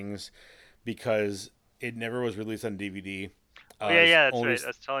streaming things because it never was released on DVD. Oh yeah, It was yeah, that's only, right. I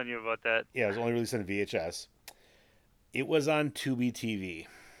was telling you about that. yeah, it was only released on VHS. It was on Tubi TV,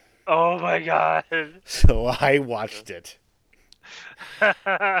 Oh my god. so I watched it,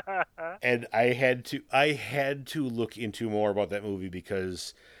 and I had to look into more about that movie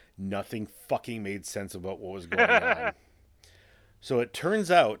because nothing fucking made sense about what was going on. So it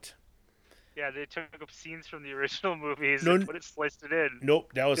turns out, Yeah, they took up scenes from the original movies no, and sliced it in.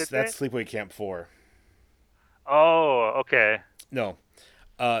 nope, Did that's they? Sleepaway Camp 4. Oh, okay. No,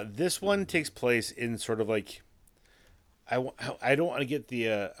 this one takes place in sort of like I don't want to get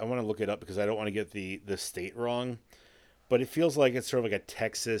I want to look it up because I don't want to get the state wrong, but it feels like it's sort of like a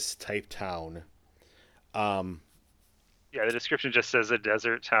Texas type town. Yeah, the description just says a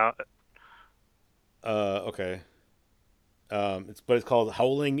desert town. Okay. It's called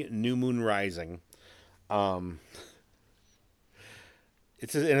Howling New Moon Rising. Um,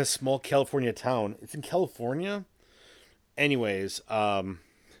 it's in a small California town. It's in California. Anyways,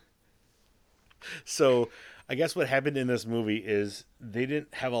 so I guess what happened in this movie is they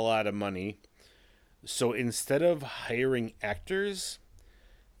didn't have a lot of money. So instead of hiring actors,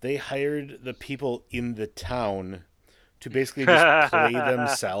 they hired the people in the town to basically just play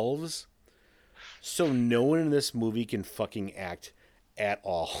themselves. So no one in this movie can fucking act at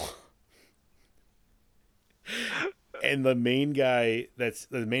all. And the main guy, that's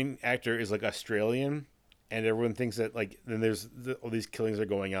the main actor, is like Australian, and everyone thinks that like then all these killings are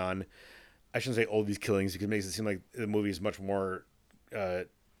going on. I shouldn't say all these killings because it makes it seem like the movie is much more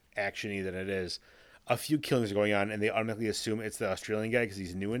actiony than it is. A few killings are going on, and they automatically assume it's the Australian guy because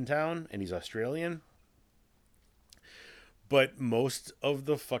he's new in town and he's Australian. But most of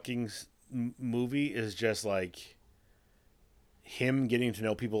the fucking movie is just like him getting to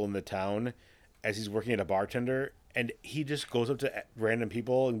know people in the town as he's working at a bartender, and he just goes up to random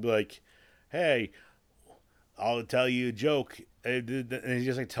people and be like, "Hey, I'll tell you a joke." And he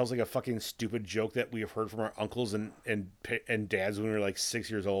just like tells like a fucking stupid joke that we have heard from our uncles and dads when we were like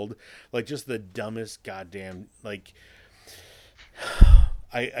 6 years old, like just the dumbest goddamn like.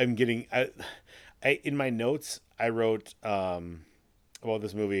 I'm getting I in my notes I wrote about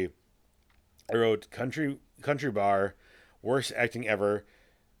this movie. I wrote country bar, worst acting ever,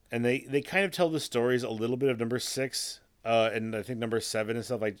 and they kind of tell the stories a little bit of number six, and I think number seven and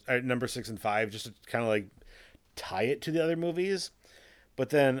stuff like number 6 and 5, just to kind of like tie it to the other movies. But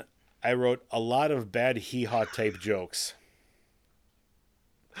then I wrote a lot of bad hee haw type jokes.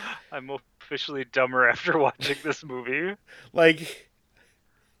 I'm officially dumber after watching this movie. Like,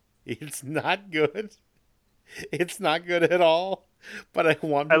 it's not good. It's not good at all. But I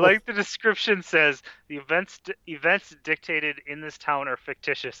want. I like the description says the events dictated in this town are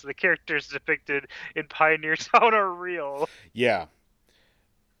fictitious. The characters depicted in Pioneer Town are real. Yeah.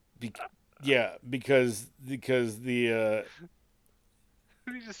 Because the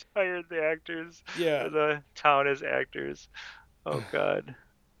We just hired the actors. Yeah. For the town as actors. Oh God.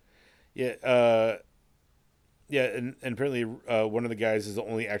 Yeah. Yeah, and apparently one of the guys is the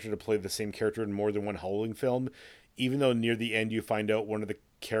only actor to play the same character in more than one Howling film, even though near the end you find out one of the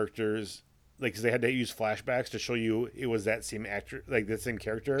characters, like, cause they had to use flashbacks to show you it was that same actor, like the same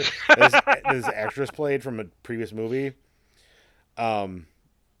character this actress played from a previous movie.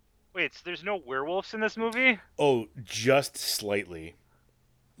 Wait, so there's no werewolves in this movie? Oh, just slightly.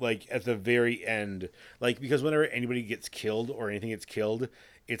 Like at the very end, like because whenever anybody gets killed or anything gets killed,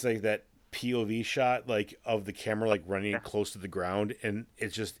 it's like that POV shot like of the camera like running close to the ground, and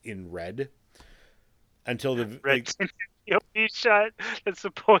it's just in red until the red POV shot that's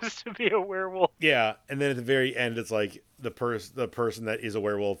supposed to be a werewolf. Yeah, and then at the very end, it's like the person that is a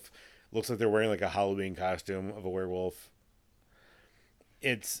werewolf looks like they're wearing like a Halloween costume of a werewolf.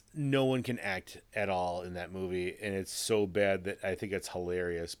 It's no one can act at all in that movie, and it's so bad that I think it's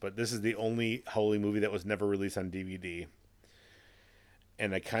hilarious. But this is the only Halloween movie that was never released on DVD.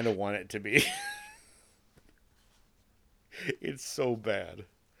 And I kind of want it to be. It's so bad.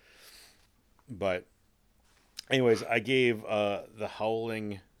 But anyways, I gave The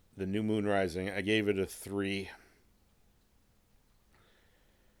Howling, The New Moon Rising, I gave it a 3.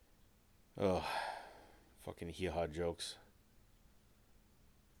 Oh, fucking hee-haw jokes.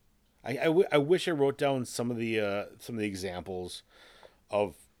 I wish I wrote down some of the examples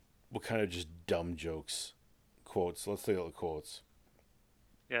of what kind of just dumb jokes. Quotes. Let's take a look at quotes.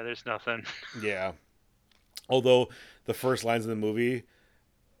 Yeah, there's nothing. Yeah. Although the first lines of the movie,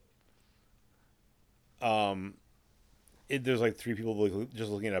 there's like 3 people just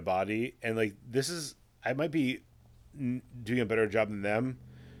looking at a body, and like this is, I might be doing a better job than them,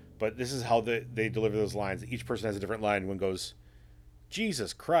 but this is how they deliver those lines. Each person has a different line. One goes,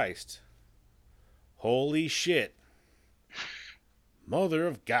 "Jesus Christ, holy shit, mother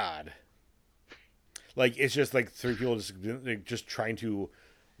of God." Like it's just like 3 people just trying to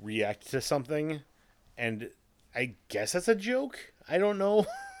react to something, and I guess that's a joke. I don't know.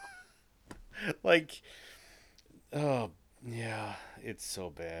 Like, oh yeah, it's so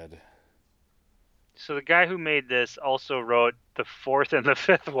bad. So the guy who made this also wrote the 4th and the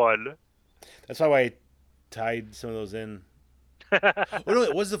 5th one. That's why I tied some of those in. Oh no,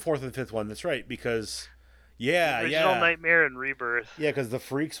 it was the 4th and 5th one. That's right, because Original Nightmare and Rebirth. Yeah, because the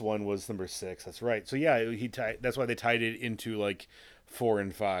Freaks one was number 6. That's right. So yeah, that's why they tied it into like 4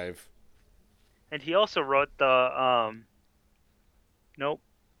 and 5. And he also wrote the nope,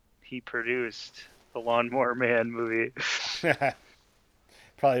 he produced the Lawnmower Man movie.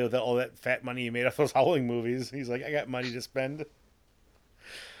 Probably with all that fat money he made off those Howling movies. He's like, I got money to spend.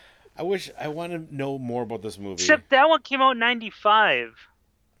 I want to know more about this movie. Except that one came out in 95.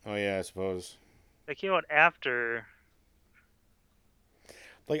 Oh yeah, I suppose. That came out after.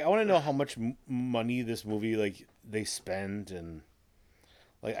 Like, I want to know how much money this movie, like, they spend, and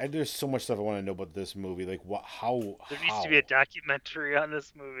like, there's so much stuff I want to know about this movie. Like, how there needs to be a documentary on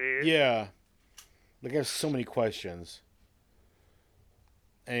this movie. Yeah, like I have so many questions.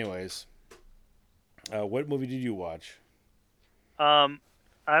 Anyways, what movie did you watch? I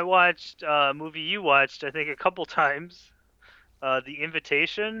watched a movie you watched, I think, a couple times. The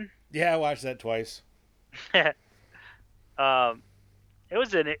Invitation. Yeah, I watched that twice. It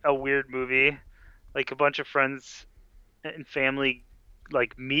was a weird movie. Like, a bunch of friends and family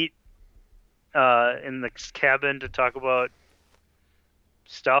like meet in the cabin to talk about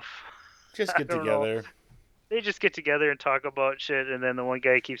stuff. Just get together. they just get together and talk about shit, and then the one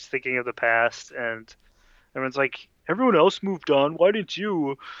guy keeps thinking of the past, and everyone's like, everyone else moved on, why didn't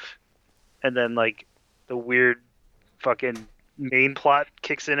you? And then like the weird fucking main plot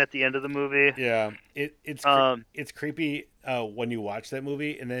kicks in at the end of the movie. Yeah, Um, it's creepy when you watch that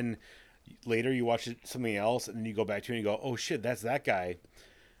movie, and then later you watch something else, and then you go back to it and you go, oh shit, that's that guy,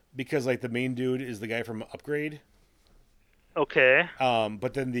 because like the main dude is the guy from Upgrade. okay.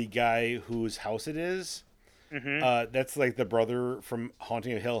 But then the guy whose house it is, Hmm. that's like the brother from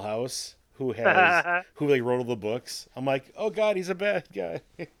Haunting of Hill House who like wrote all the books. I'm like, oh god, he's a bad guy.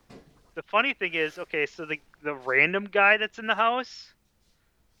 The funny thing is, okay, so the random guy that's in the house,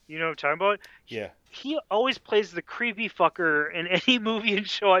 you know what I'm talking about? Yeah, He always plays the creepy fucker in any movie and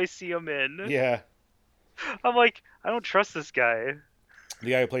show I see him in. yeah, I'm like, I don't trust this guy. the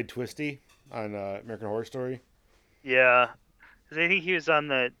guy who played Twisty on American Horror Story. Yeah, 'cause I think he was on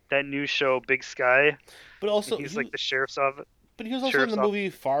that new show Big Sky. But also He's like the sheriff's office. but he was also in the Sheriff's office. movie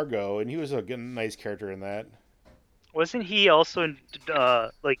Fargo, and he was a good, nice character in that. Wasn't he also in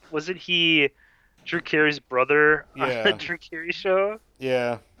like wasn't he Drew Carey's brother on the Yeah, Drew Carey show?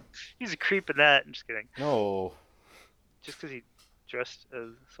 yeah. He's a creep in that. I'm just kidding. No, Just because he dressed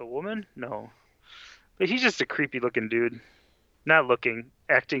as a woman? No. But he's just a creepy looking dude. Not looking,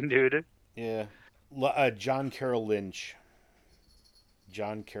 acting dude. yeah. John Carroll Lynch.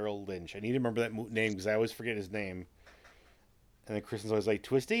 John Carroll Lynch. I need to remember that name because I always forget his name. And then Kristen's always like,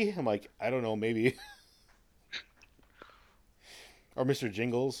 Twisty? I'm like, I don't know, maybe. Or Mr.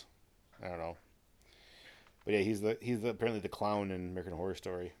 Jingles. I don't know. But yeah, he's apparently the clown in American Horror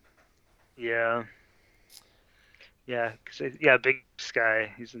Story. Yeah. Yeah, yeah, Big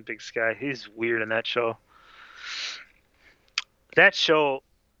Sky. He's in Big Sky. He's weird in that show. That show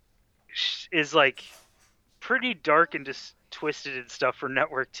is like pretty dark and just twisted and stuff for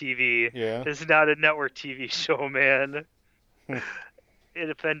network TV. Yeah. It's not a network TV show, man. Hmm. It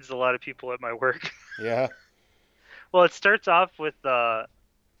offends a lot of people at my work. Yeah. Well, it starts off with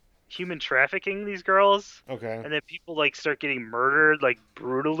human trafficking these girls, Okay. and then people like start getting murdered like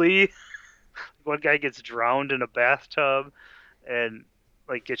brutally. One guy gets drowned in a bathtub, and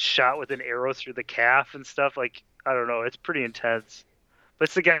like gets shot with an arrow through the calf and stuff. Like I don't know, it's pretty intense. But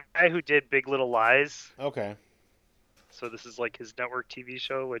it's the guy who did Big Little Lies, Okay. so this is like his network TV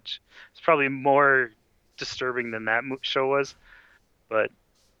show, which is probably more disturbing than that show was. But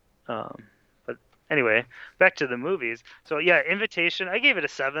um, but anyway, back to the movies. So yeah, Invitation. I gave it a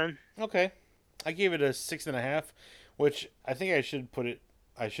 7. Okay. I gave it a 6.5, which I think I should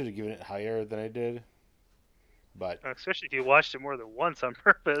have given it higher than I did. But Especially if you watched it more than once on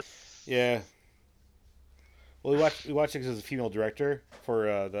purpose. yeah. Well, we watched it because it was a female director for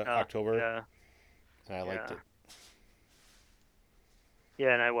the October, Yeah, and I liked yeah, it.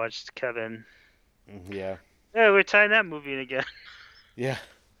 yeah. And I watched Kevin. Yeah. Yeah, we're tying that movie in again. Yeah.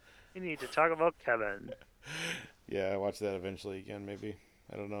 We need to talk about Kevin. Yeah, I watched that eventually again, maybe.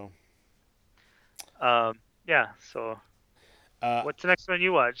 I don't know. Yeah. So, Uh, what's the next one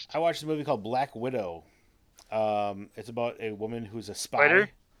you watched? I watched a movie called Black Widow. It's about a woman who's a spy. Spider?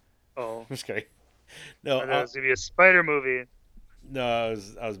 Oh, I'm just kidding. No, I thought it was gonna be a spider movie. no,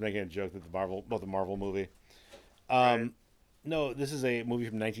 I was making a joke that the Marvel movie. Right. No, this is a movie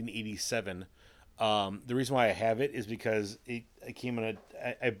from 1987. The reason why I have it is because it came in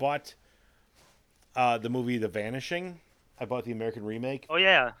I bought the movie The Vanishing. I bought the American remake, Oh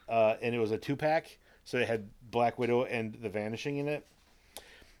yeah. and it was a 2-pack, so it had Black Widow and The Vanishing in it.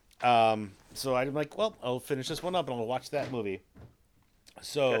 So I'm like, well, I'll finish this one up and I'll watch that movie. I'm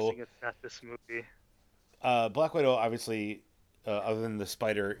So, guessing it's not this movie. Black Widow, obviously, other than the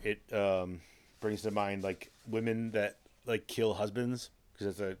spider, it brings to mind like women that like kill husbands because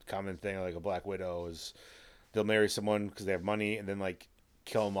it's a common thing. Like a Black Widow is they'll marry someone because they have money and then like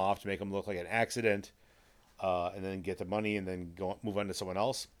kill them off to make them look like an accident, and then get the money and then move on to someone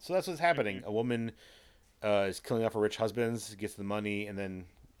else. So that's what's happening. Mhm. A woman is killing off her rich husbands, gets the money, and then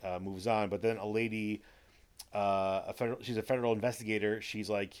moves on. But then a lady, she's a federal investigator. She's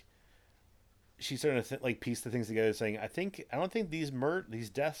starting to like piece the things together, saying, I don't think these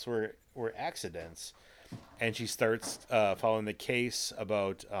deaths were accidents." And she starts following the case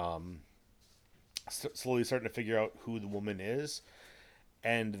about slowly starting to figure out who the woman is.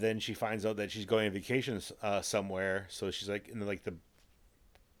 And then she finds out that she's going on vacation somewhere. So she's like in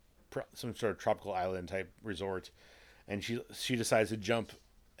some sort of tropical island type resort, and she decides to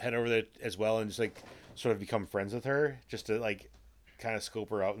head over there as well, and just like sort of become friends with her, just to like kind of scope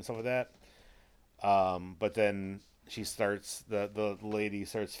her out and stuff like that. But then the lady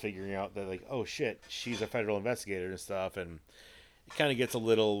starts figuring out that like, oh shit, she's a federal investigator and stuff, and it kind of gets a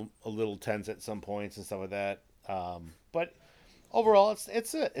little tense at some points and stuff like that. But overall,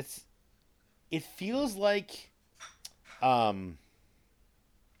 it feels like um,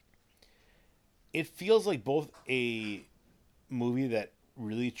 it feels like both a movie that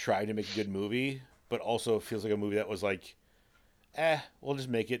really tried to make a good movie, but also feels like a movie that was like, we'll just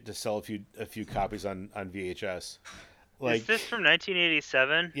make it to sell a few copies on VHS. Is Like, this from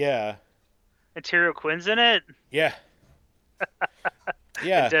 1987? yeah, And Terry Quinn's in it? yeah, And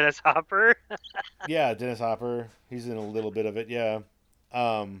yeah, Dennis Hopper? yeah. Dennis Hopper, he's in a little bit of it, yeah.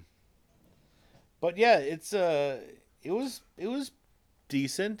 Um, but yeah, it was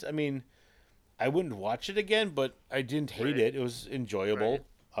decent. I mean, I wouldn't watch it again, but I didn't hate Right. it. It was enjoyable.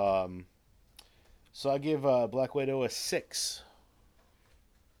 Right. So I give Black Widow a 6.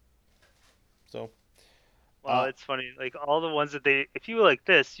 So, Well, it's funny. Like all the ones that if you like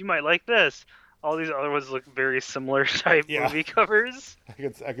this, you might like this. All these other ones look very similar type yeah, movie covers.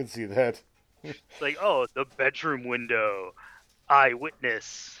 I can see that. It's like, oh, the bedroom window,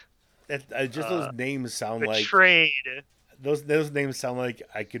 eyewitness, Just those names sound like betrayed, those names sound like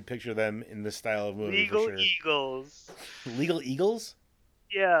I could picture them in this style of movie for legal sure. eagles. Legal Eagles?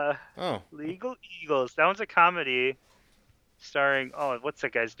 Yeah, Oh, legal eagles. That one's a comedy starring. Oh, what's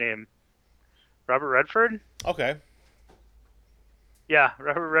that guy's name? Robert Redford. okay, Yeah,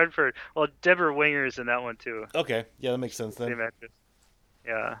 Robert Redford. Well, Deborah Winger's in that one too. okay, yeah, that makes sense then. Same actress.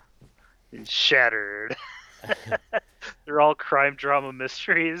 Yeah. And Shattered. They're all crime drama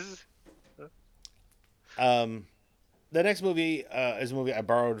mysteries. The next movie is a movie I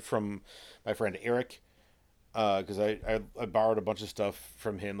borrowed from my friend Eric because I borrowed a bunch of stuff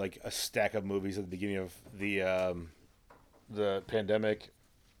from him, like a stack of movies at the beginning of the pandemic,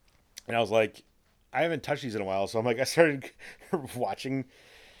 and I was like, I haven't touched these in a while, so I'm like, I started watching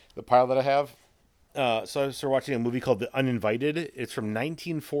the pile that I have. So I started watching a movie called The Uninvited. It's from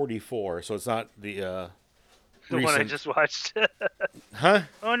 1944, so it's not the The one I recent. just watched. Huh?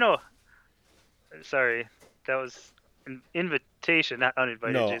 Oh no, sorry, that was an invitation, not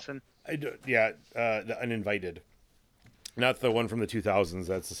uninvited, No, Jason. yeah, The Uninvited, not the one from the 2000s.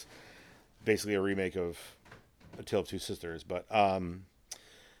 That's basically a remake of A Tale of Two Sisters. But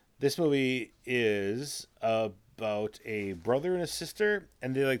this movie is about a brother and a sister,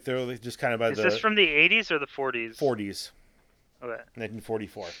 and they're like just kind of by Is this the from the 80s or the 40s? 40s, Okay.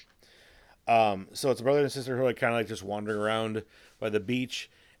 1944. So it's a brother and sister who are like, kind of like just wandering around by the beach,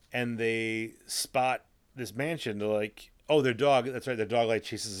 and they spot this mansion. They're like, oh, their dog. That's right. Their dog like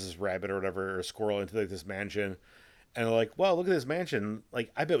chases this rabbit or whatever or a squirrel into like this mansion, and they're like, wow, look at this mansion.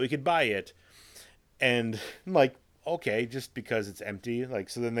 Like, I bet we could buy it. And I'm like, okay, just because it's empty. Like,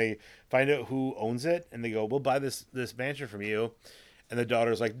 so then they find out who owns it, and they go, we'll buy this mansion from you. And the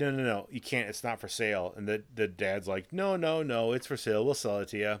daughter's like, no, no, no, you can't. It's not for sale. And the dad's like, no, no, no, it's for sale. We'll sell it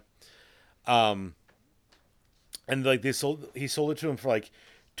to you. Um, and like he sold it to him for like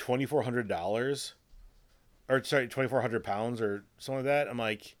 $2,400, or sorry, £2,400 or something like that. I'm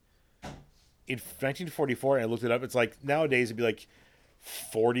like, in 1944, and I looked it up. It's like nowadays it'd be like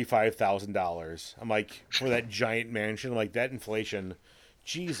 $45,000. I'm like, for that giant mansion. I'm like, that inflation,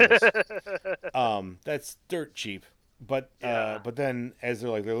 Jesus. That's dirt cheap. Yeah. But then as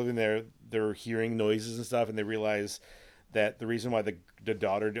they're living there, they're hearing noises and stuff, and they realize that the reason why the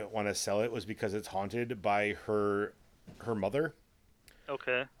daughter didn't want to sell it was because it's haunted by her mother,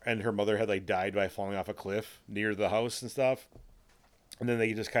 Okay. and her mother had like died by falling off a cliff near the house and stuff. And then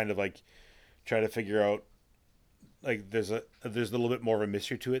they just kind of like try to figure out, like, there's a little bit more of a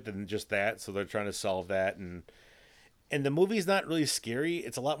mystery to it than just that, so they're trying to solve that. And the movie's not really scary.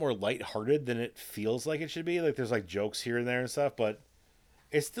 It's a lot more lighthearted than it feels like it should be. Like, there's like jokes here and there and stuff, but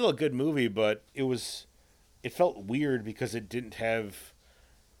it's still a good movie. But it felt weird because it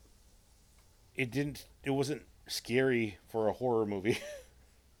wasn't scary for a horror movie.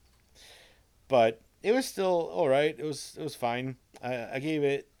 But it was still all right. It was fine. I gave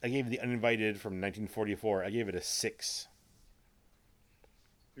The Uninvited from 1944. I gave it a 6.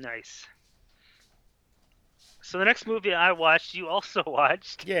 Nice. So the next movie I watched, you also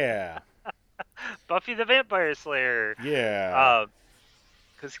watched, Yeah, Buffy the Vampire Slayer. yeah,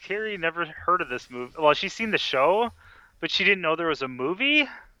 Because Carrie never heard of this movie. Well, she's seen the show, but she didn't know there was a movie.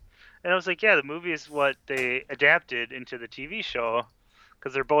 And I was like, yeah, the movie is what they adapted into the TV show,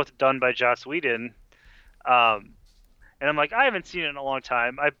 because they're both done by Joss Whedon. And I'm like, I haven't seen it in a long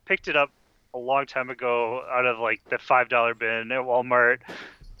time. I picked it up a long time ago out of like the $5 bin at Walmart,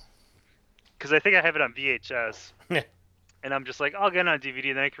 because I think I have it on VHS. And I'm just like, I'll get it on DVD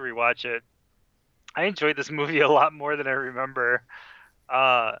and then I can rewatch it. I enjoyed this movie a lot more than I remember.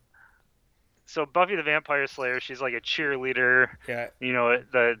 so Buffy the Vampire Slayer, she's like a cheerleader, Yeah.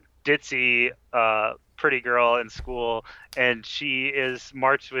 the ditzy pretty girl in school, and she is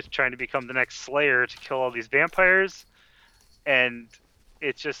marked with trying to become the next Slayer to kill all these vampires, and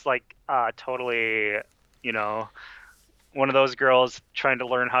it's just like totally, one of those girls trying to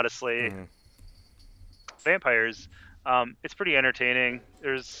learn how to slay vampires. It's pretty entertaining.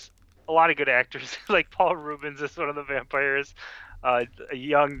 There's a lot of good actors. Like Paul Rubens is one of the vampires. Most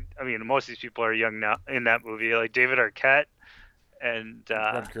of these people are young now in that movie. Like David Arquette and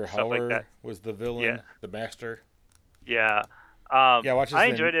Rutger stuff like that. Hauer was the villain, Yeah, the master. yeah. Yeah, watch this I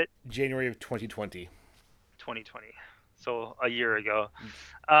in enjoyed it. January of 2020. 2020, so a year ago.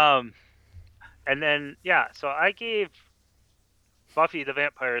 And then so I gave Buffy the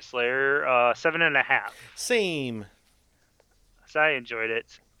Vampire Slayer 7.5. Same. So I enjoyed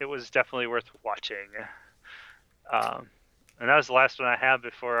it. It was definitely worth watching. And that was the last one I have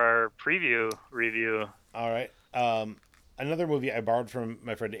before our preview review. All right. Another movie I borrowed from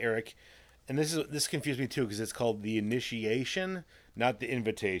my friend Eric, and this confused me too because it's called The Initiation, not The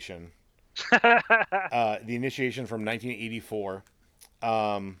Invitation. The Initiation from 1984.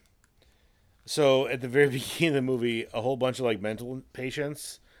 So at the very beginning of the movie, a whole bunch of like mental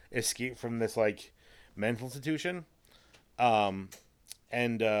patients escape from this like mental institution. And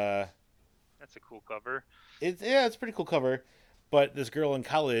that's a cool cover. It's a pretty cool cover. But this girl in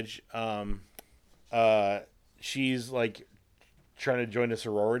college, she's like trying to join a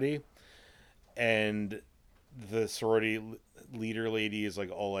sorority, and the sorority leader lady is like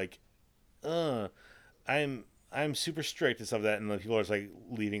all like, I'm super strict and stuff like that, and the people are just like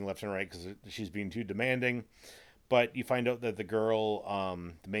leaving left and right because she's being too demanding. But you find out that the girl,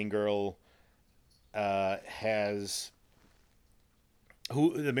 the main girl, has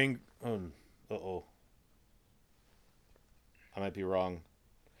who the main. I might be wrong.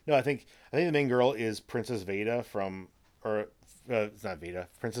 No, I think the main girl is Princess Veda from, or it's not Veda,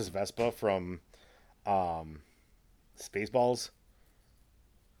 Princess Vespa from, Spaceballs.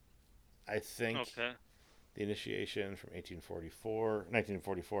 I think. Okay. The Initiation from 1944. I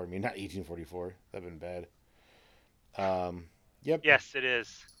mean, not 1844. That'd been bad. Yep. Yes, it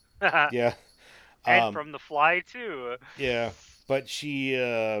is. Yeah. And from The Fly too. Yeah, but she,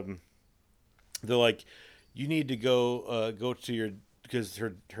 they're like, you need to go to your, because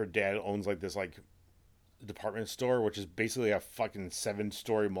her dad owns like this like department store, which is basically a fucking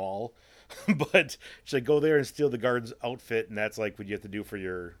 7-story mall. But she's like, go there and steal the guard's outfit, and that's like what you have to do for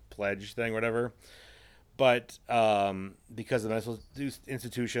your pledge thing, whatever. But because of the mental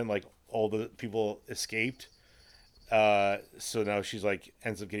institution, like all the people escaped, so now she's like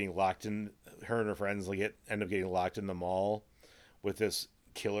ends up getting locked in. Her and her friends like end up getting locked in the mall with this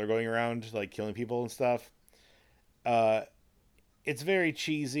killer going around like killing people and stuff. It's very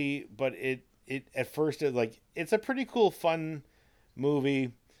cheesy, but it at first it's a pretty cool fun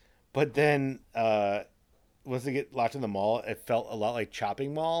movie, but then once they get locked in the mall, it felt a lot like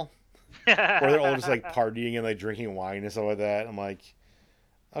Chopping Mall. Or they're all just like partying and like drinking wine and stuff like that. I'm like,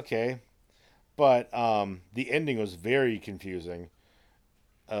 okay, but the ending was very confusing.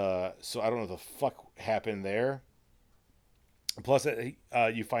 So I don't know what the fuck happened there. Plus,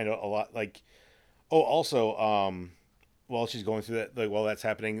 you find out a lot. Like, also, while she's going through that, like while that's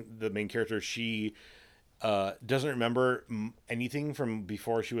happening, the main character she doesn't remember anything from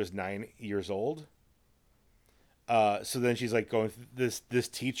before she was 9 years old. So then she's like going through this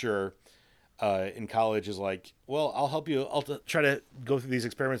teacher in college is like, well, I'll help you. I'll try to go through these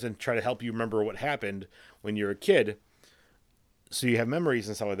experiments and try to help you remember what happened when you're a kid. So you have memories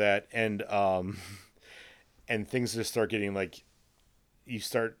and stuff like that. And, and things just start getting like, you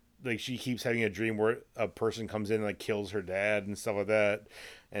start like, she keeps having a dream where a person comes in and like kills her dad and stuff like that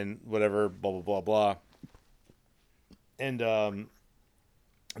and whatever, blah, blah, blah, blah. And then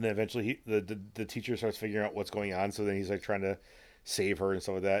eventually the teacher starts figuring out what's going on. So then he's like trying to save her and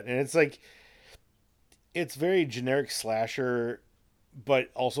stuff like that. And it's like, it's very generic slasher,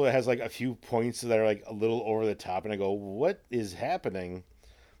 but also it has like a few points that are like a little over the top. And I go, what is happening?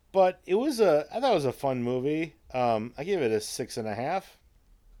 But I thought it was a fun movie. I gave it a 6.5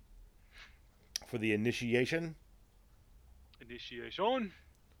 for The Initiation.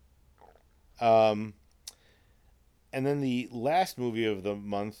 And then the last movie of the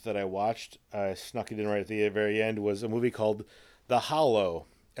month that I watched, I snuck it in right at the very end, was a movie called The Hollow,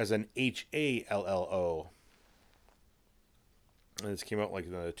 as an HALLO. And this came out like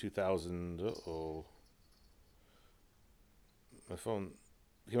in the 2000. My phone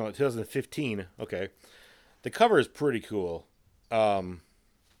came out in 2015. Okay, the cover is pretty cool, but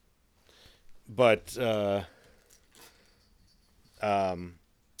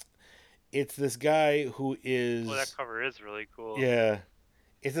It's this guy who is Well, that cover is really cool. yeah.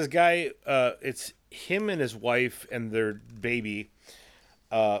 It's this guy. It's him and his wife and their baby.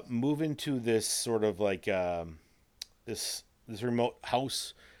 Move into this sort of like this remote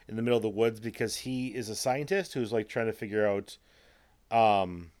house in the middle of the woods because he is a scientist who's like trying to figure out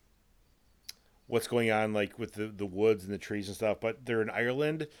um, what's going on like with the woods and the trees and stuff. But they're in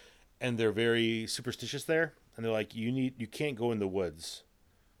Ireland and they're very superstitious there, and they're like, you can't go in the woods.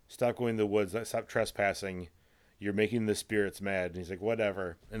 Stop going in the woods. Stop trespassing. You're making the spirits mad. And he's like,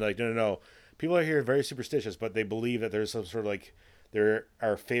 whatever. And like, no. People are here very superstitious, but they believe that there's some sort of like there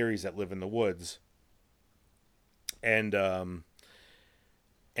are fairies that live in the woods. And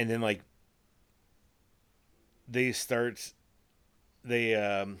then like they start they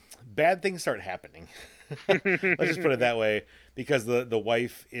bad things start happening. Let's just put it that way, because the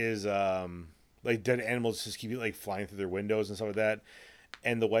wife is like dead animals just keep like flying through their windows and stuff like that,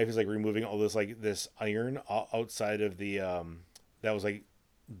 and the wife is like removing all this like this iron outside of the that was like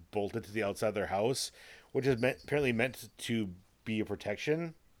bolted to the outside of their house, which is apparently meant to be a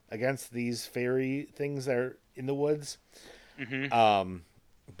protection against these fairy things that are in the woods.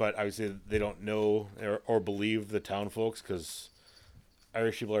 But obviously they don't know or believe the town folks, because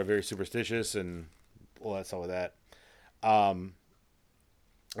Irish people are very superstitious and all that stuff with that.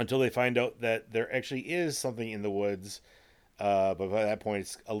 Until they find out that there actually is something in the woods, but by that point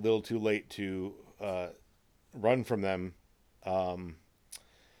it's a little too late to run from them.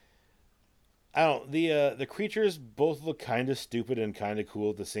 I don't. The creatures both look kind of stupid and kind of cool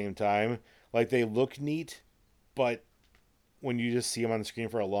at the same time. Like they look neat, but when you just see them on the screen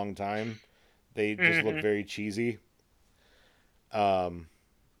for a long time, they just look very cheesy.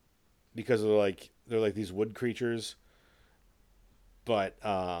 Because they're like these wood creatures, but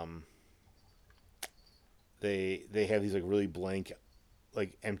they have these like really blank,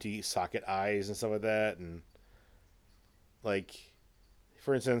 like empty socket eyes and stuff like that, and like,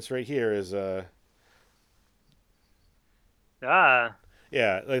 for instance, right here is Ah,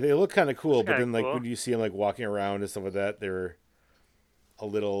 yeah, like they look kind of cool, that's but kind then of like cool. when you see them like walking around and stuff like that, they're a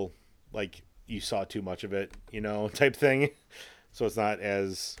little like you saw too much of it, type thing. So it's not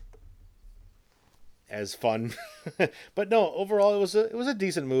as fun. But no, overall it was a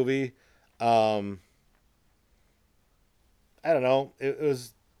decent movie. Um, I don't know, it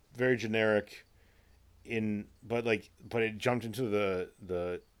was very generic but it jumped into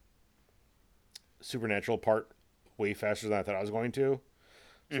the supernatural part way faster than I thought I was going to.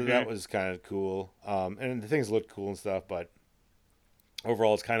 So that was kind of cool. And the things looked cool and stuff, but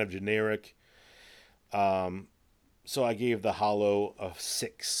overall it's kind of generic. So I gave The Hollow a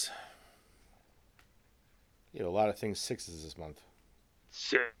 6. You know, a lot of things sixes this month.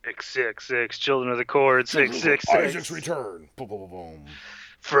 666, Children of the Corn, 666. Isaac's Return. Boom, boom, boom, boom.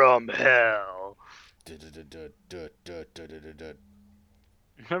 From Hell.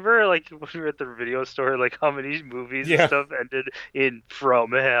 Remember, like, when we were at the video store, like, how many movies and stuff ended in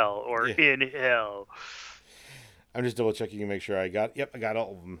From Hell or In Hell? I'm just double checking to make sure I got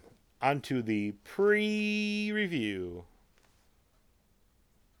all of them. On to the pre-review.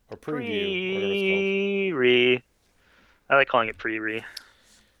 Or preview, whatever it's called. Pre-re. I like calling it pre-re.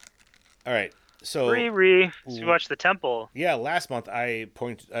 All right, so Pre-re. So you watched The Temple. Yeah, last month I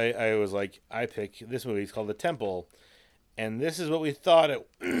was like, I picked this movie. It's called The Temple, and this is what we thought it.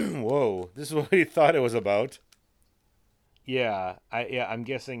 Whoa, this is what we thought it was about. Yeah, I'm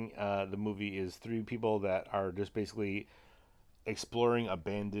guessing the movie is 3 people that are just basically exploring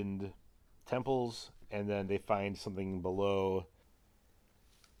abandoned temples, and then they find something below,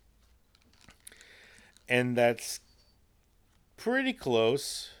 and that's pretty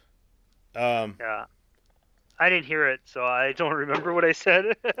close. Yeah. I didn't hear it, so I don't remember what I said.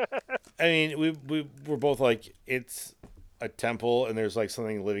 I mean, we were both like, it's a temple and there's like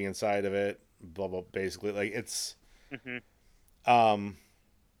something living inside of it, blah blah. Basically, like it's, Yeah,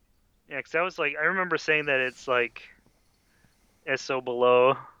 because I was like, I remember saying that it's like SO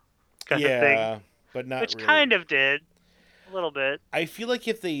below kind of thing. Yeah, but not which really. kind of did a little bit. I feel like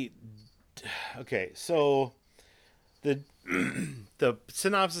if they, okay, so the the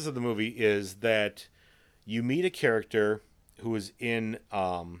synopsis of the movie is that you meet a character who is in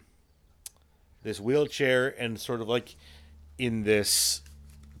this wheelchair and sort of like in this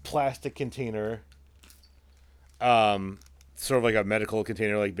plastic container, sort of like a medical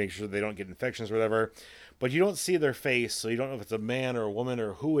container, like make sure they don't get infections or whatever. But you don't see their face, so you don't know if it's a man or a woman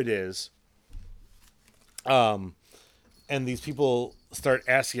or who it is. And these people start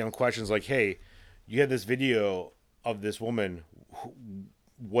asking them questions like, "Hey, you had this video of this woman.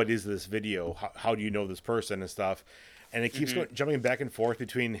 What is this video? How do you know this person and stuff?" And it keeps jumping back and forth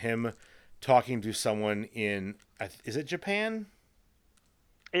between him talking to someone in, is it Japan?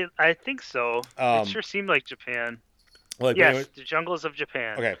 I think so. It Um, sure seemed like Japan. like anyway, Yes, the jungles of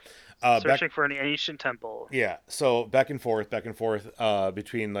Japan. okay. Searching for an ancient temple. Yeah, so back and forth,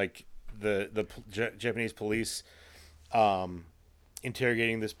 between like the Japanese police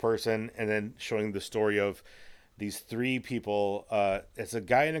interrogating this person, and then showing the story of these three people. It's a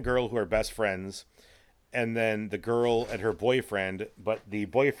guy and a girl who are best friends, and then the girl and her boyfriend, but the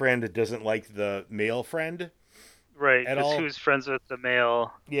boyfriend doesn't like the male friend Right, at because all. who's friends with the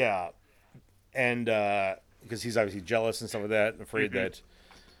male? Yeah, and because he's obviously jealous and stuff like that, and afraid that.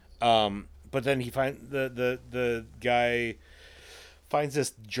 But then the guy finds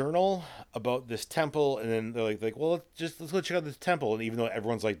this journal about this temple, and then they're like, well, let's go check out this temple. And even though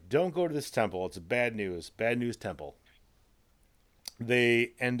everyone's like, don't go to this temple, it's bad news temple.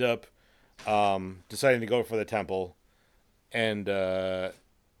 They end up deciding to go for the temple, and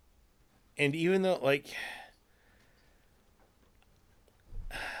even though like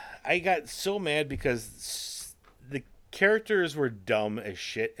I got so mad because the characters were dumb as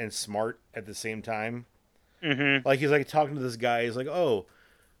shit and smart at the same time. Mm-hmm. Like, he's like talking to this guy. He's like, "Oh,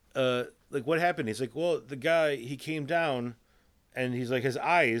 like what happened?" He's like, "Well, the guy, he came down, and he's like his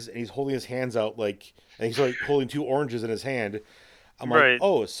eyes, and he's holding his hands out like, and he's like holding two oranges in his hand." I'm like, Right.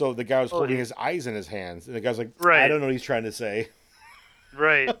 "Oh, so the guy was holding his eyes in his hands," and the guy's like, Right. "I don't know what he's trying to say."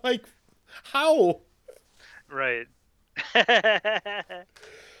 Right. I'm like, how? Right.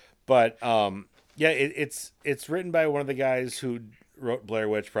 But yeah, it's written by one of the guys who wrote Blair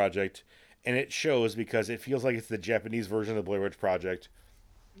Witch Project, and it shows because it feels like it's the Japanese version of the Blair Witch Project,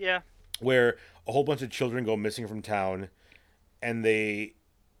 Yeah. where a whole bunch of children go missing from town, and they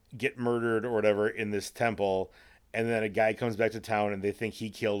get murdered or whatever in this temple, and then a guy comes back to town and they think he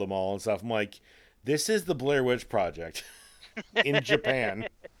killed them all and stuff. I'm like, this is the Blair Witch Project in Japan.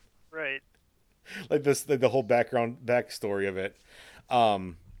 Right. Like this, like the whole backstory of it.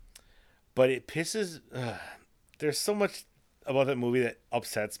 But it pisses. There's so much about that movie that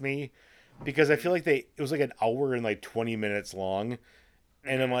upsets me because I feel like it was like an hour and like 20 minutes long,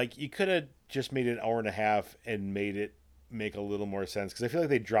 and I'm like, you could have just made it an hour and a half and made it make a little more sense, because I feel like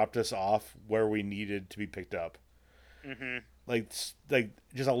they dropped us off where we needed to be picked up. Mm-hmm. Like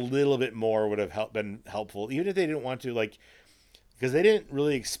just a little bit more would have been helpful, even if they didn't want to, like, because they didn't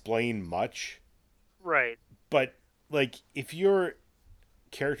really explain much. Right. But like, if your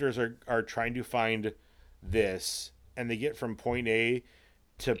characters are trying to find this, and they get from point A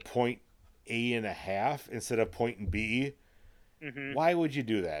to point A and a half instead of point B, Mm-hmm. why would you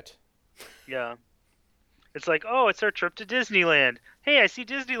do that? Yeah. It's like, oh, it's our trip to Disneyland. Hey, I see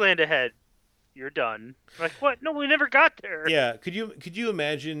Disneyland ahead. You're done. Like, what? No, we never got there. Yeah, could you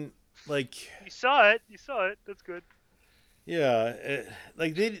imagine, like, You saw it. You saw it. That's good. yeah,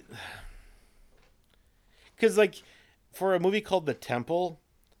 like they, because like for a movie called The Temple,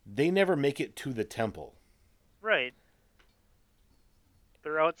 they never make it to the temple. Right.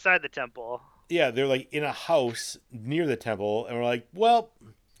 They're outside the temple. Yeah, they're like in a house near the temple, and we're like, well,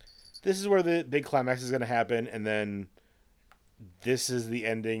 this is where the big climax is going to happen, and then this is the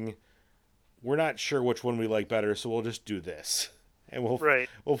ending. We're not sure which one we like better, so we'll just do this, and we'll Right.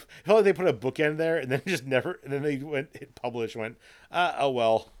 I feel like they put a bookend there, and then just never, and then they hit publish, went, oh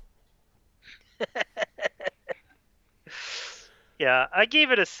well. Yeah, I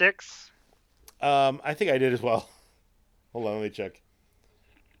gave it a 6. I think I did as well. Hold on, let me check.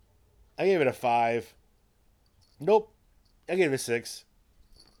 I gave it a 5. Nope, I gave it a 6.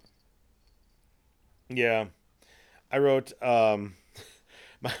 Yeah, I wrote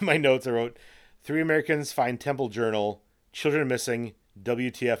my notes. I wrote 3 Americans find temple journal, children missing,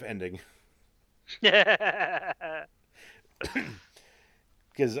 WTF ending. Because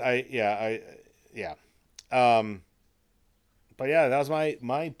yeah. But yeah, that was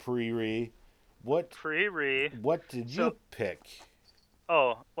my pre-re. What did you pick?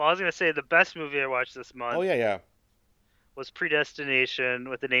 Oh, well, I was gonna say the best movie I watched this month. Oh yeah. Was Predestination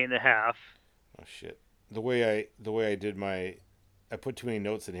with an 8.5. Oh shit. The way I did I put too many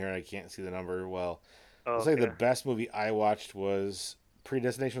notes in here and I can't see the number well. Oh, I'll say the best movie I watched was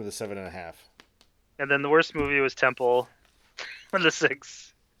Predestination with a 7.5. And then the worst movie was Temple with a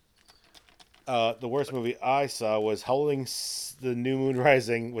 6. The worst movie I saw was Howling the New Moon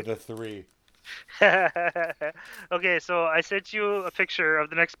Rising with a 3. Okay, so I sent you a picture of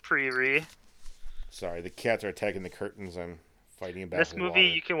the next pre-re. Sorry, the cats are attacking the curtains. I'm fighting back. This movie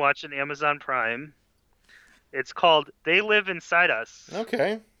you can watch on Amazon Prime. It's called They Live Inside Us.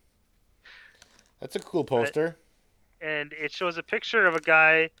 Okay. That's a cool poster. And it shows a picture of a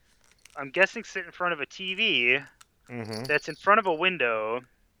guy, I'm guessing, sitting in front of a TV Mm-hmm. that's in front of a window.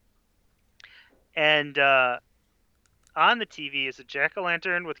 And on the TV is a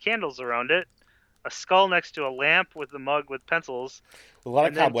jack-o'-lantern with candles around it, a skull next to a lamp with a mug with pencils, A lot of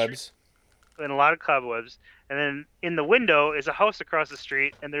and then cobwebs. and a lot of cobwebs. And then in the window is a house across the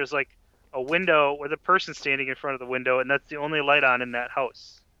street, and there's like a window with a person standing in front of the window, and that's the only light on in that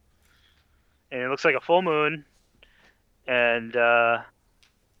house. And it looks like a full moon. And yeah,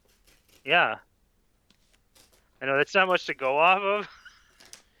 I know that's not much to go off of.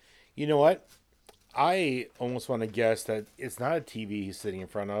 You know what? I almost want to guess that it's not a TV he's sitting in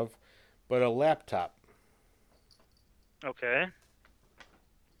front of, but a laptop. Okay.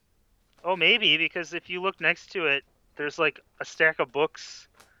 Oh, maybe, because if you look next to it, there's like a stack of books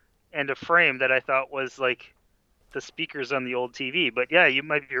and a frame that I thought was like the speakers on the old TV. But yeah, you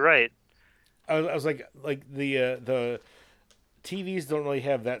might be right. I was like the TVs don't really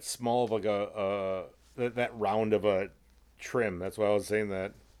have that small of like that round of a trim. That's why I was saying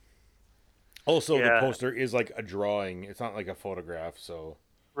that. Also, the Yeah, poster is like a drawing. It's not like a photograph, so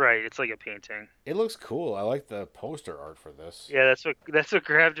right. It's like a painting. it looks cool. I like the poster art for this. Yeah, that's what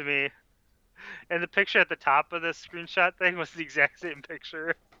grabbed me. And the picture at the top of the screenshot thing was the exact same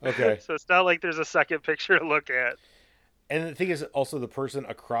picture. Okay. So it's not like there's a second picture to look at. And the thing is, also the person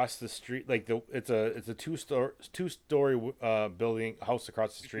across the street, like it's a two story building house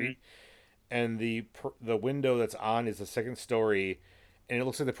across the Mhm. street, and the window that's on is the second story, and it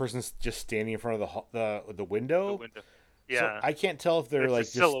looks like the person's just standing in front of the The window. window. So Yeah. I can't tell if they're It's a like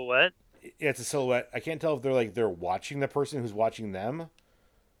just silhouette. yeah, it's a silhouette. I can't tell if they're watching the person who's watching them,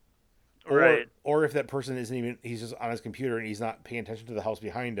 Right. or if that person isn't even he's just on his computer and he's not paying attention to the house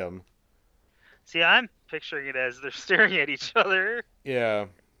behind him. See, I'm picturing it as they're staring at each other. Yeah.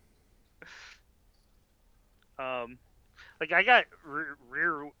 Um, like I got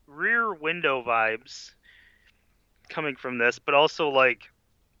rear window vibes coming from this, but also like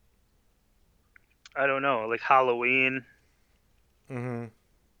I don't know, like Halloween. Mm-hmm.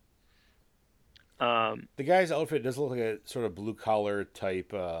 Um, The guy's outfit does look like a sort of blue collar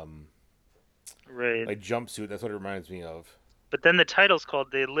type right. like jumpsuit. That's what it reminds me of. But then the title's called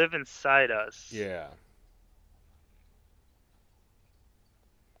 "They Live Inside Us." Yeah.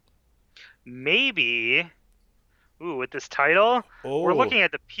 Maybe. Ooh, with this title, we're Oh, looking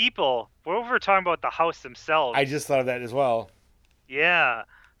at the people. We're talking about the house themselves. I just thought of that as well. Yeah.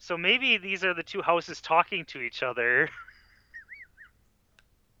 So maybe these are the two houses talking to each other,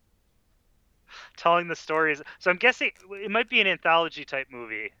 telling the stories. So I'm guessing it might be an anthology type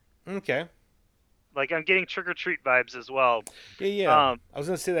movie. Okay. Like I'm getting Trick or Treat vibes as well. Yeah, yeah. Um, I was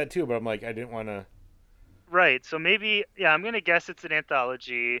gonna say that too, but I'm like, I didn't want to. right. So maybe, yeah, I'm gonna guess it's an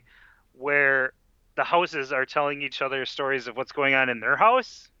anthology where the houses are telling each other stories of what's going on in their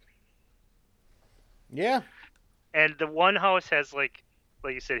house, Yeah. and the one house has like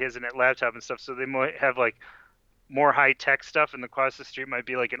you said, has a laptop and stuff. So they might have like more high tech stuff, and across the street might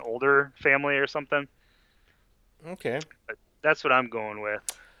be like an older family or something. Okay. But that's what I'm going with.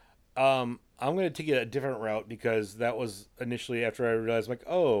 I'm gonna take it a different route because that was initially after I realized, like,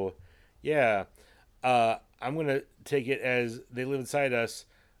 oh, yeah. I'm gonna take it as they live inside us,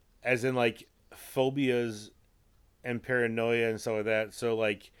 as in like phobias and paranoia and stuff like that. So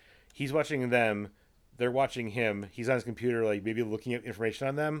like, he's watching them, they're watching him. He's on his computer, like maybe looking at information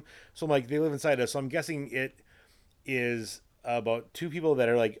on them. So I'm like, they live inside us. So I'm guessing it is about two people that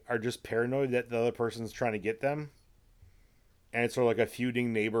are just paranoid that the other person's trying to get them, and it's sort of like a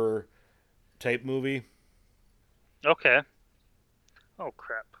feuding neighbor type movie. Okay. Oh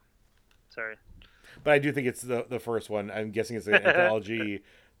crap. Sorry. But I do think it's the first one. I'm guessing it's an anthology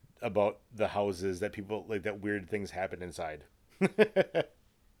about the houses that people like that weird things happen inside.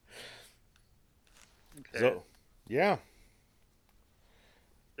 Okay. So, yeah.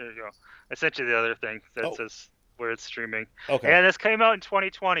 There you go. I sent you the other thing that Oh, says where it's streaming. okay. And this came out in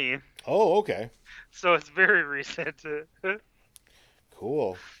 2020, Oh, okay. so it's very recent.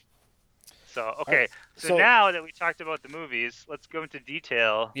 Cool. So, All right. okay. So So, now that we talked about the movies, let's go into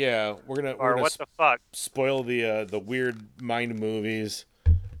detail. yeah, we're Or gonna what the fuck? spoil the weird mind movies.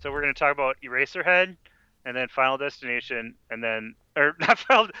 So we're going to talk about Eraserhead, and then Final Destination, and then or not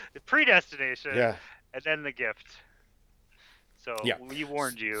Final Predestination, Yeah. and then The Gift. So Yeah. we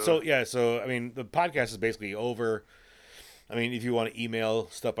warned you. So yeah, so I mean the podcast is basically over. I mean, if you want to email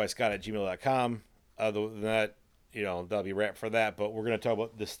stuffbyscott@gmail.com, other than that, that'll be wrap for that. But we're gonna talk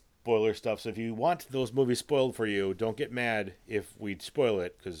about the spoiler stuff. So if you want those movies spoiled for you, don't get mad if we spoil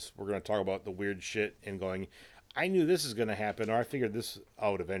it, because we're gonna talk about the weird shit and going, I knew this is gonna happen, or I figured this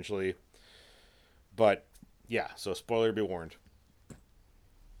out eventually. But yeah, so spoiler be warned.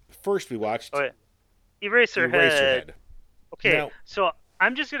 First, we watched Okay. Eraserhead. Eraserhead. Okay, Now, so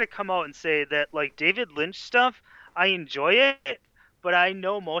I'm just gonna come out and say that like David Lynch stuff, I enjoy it, but I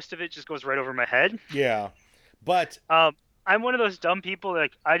know most of it just goes right over my head. Yeah, but Um, I'm one of those dumb people that,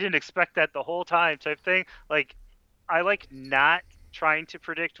 like, I didn't expect that the whole time type thing. Like I like not trying to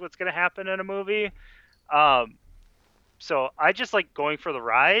predict what's gonna happen in a movie. Um, so I just like going for the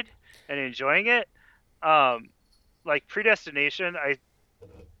ride and enjoying it. Um, like Predestination, I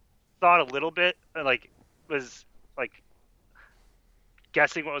thought a little bit like was like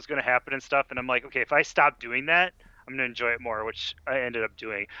guessing what was going to happen and stuff, and I'm like, okay, if I stop doing that, I'm going to enjoy it more, which I ended up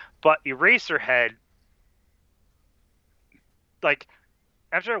doing. But Eraserhead, like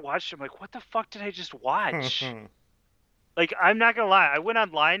after I watched it, I'm like, what the fuck did I just watch? Like, I'm not gonna lie, I went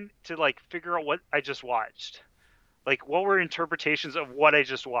online to like figure out what I just watched, like what were interpretations of what I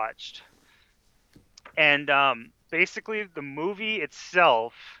just watched. And basically the movie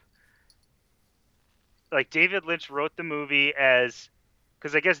itself, like David Lynch wrote the movie as,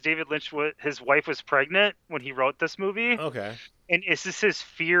 because I guess David Lynch his wife was pregnant when he wrote this movie, okay, and it's just his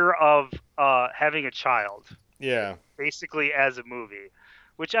fear of having a child, yeah. basically as a movie,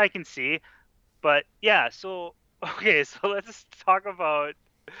 which I can see. But yeah, so okay, so let's talk about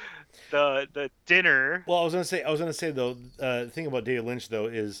the dinner. Well, I was gonna say though, the thing about David Lynch though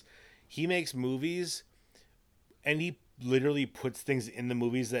is he makes movies, and he literally puts things in the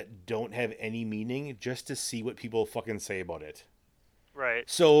movies that don't have any meaning just to see what people fucking say about it. Right.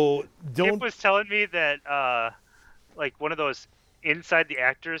 So Skip don't. was telling me that like one of those inside the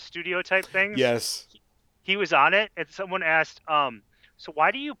actors studio type things. Yes. He was on it, and someone asked, so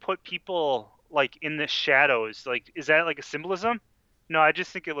why do you put people like in the shadows? Like, is that like a symbolism? No, I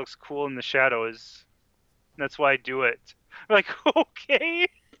just think it looks cool in the shadows. That's why I do it. I'm like, okay.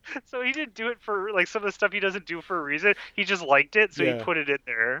 So he didn't do it for like some of the stuff he doesn't do for a reason. He just liked it, so he Yeah. put it in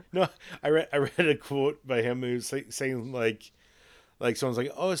there. No, I read a quote by him who was saying like someone's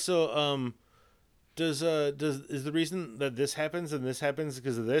like, oh, so does is the reason that this happens and this happens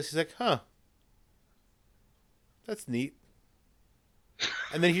because of this? He's like, huh, that's neat.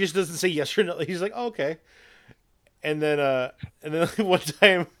 And then he just doesn't say yes or no. He's like, oh, okay. And then one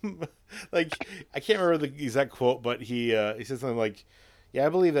time, like I can't remember the exact quote, but he said something like, yeah, I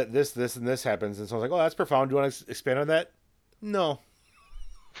believe that this and this happens. And so I was like, oh, that's profound. Do you want to expand on that? No.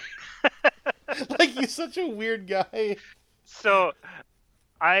 Like he's such a weird guy. So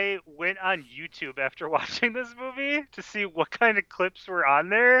I went on YouTube after watching this movie to see what kind of clips were on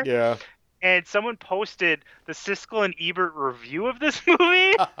there, Yeah. and someone posted the Siskel and Ebert review of this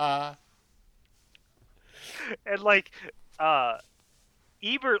movie, and like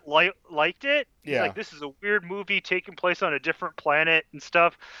Ebert liked it. He's Yeah. like, this is a weird movie taking place on a different planet and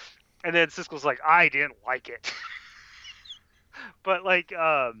stuff. And then Siskel's like, I didn't like it. But like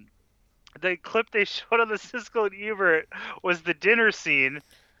the clip they showed on the Siskel and Ebert was the dinner scene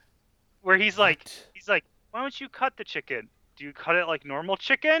where he's like, why don't you cut the chicken? Do you cut it like normal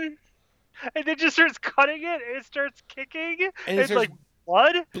chicken? And then just starts cutting it, and it starts kicking, And and like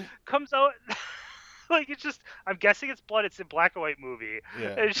blood comes out. Like it's just, I'm guessing it's blood. It's a black and white movie.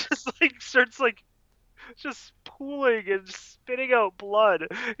 Yeah. And it just like starts like just pooling and spitting out blood.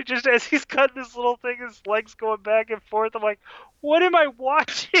 It just as he's cutting this little thing, his legs going back and forth. I'm like, what am I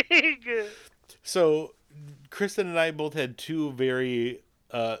watching? So Kristen and I both had two very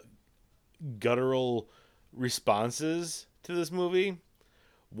guttural responses to this movie.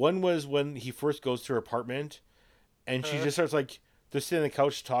 One was when he first goes to her apartment and she just starts like just sitting on the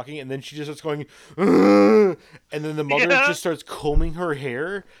couch talking, and then she just starts going, "Ugh!" And then the mother just starts combing her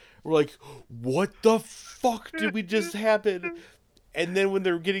hair. We're like, what the fuck did we just happen? And then when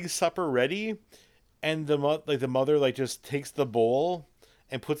they're getting supper ready, and the mother like just takes the bowl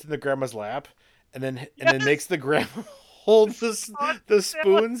and puts it in the grandma's lap, and then makes the grandma hold the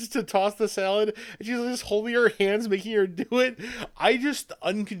spoons to toss the salad, and she's just holding her hands, making her do it. I just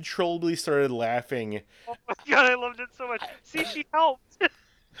uncontrollably started laughing. Oh my god, I loved it so much. See, she helped.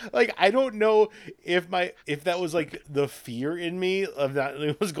 Like, I don't know if that was like the fear in me of that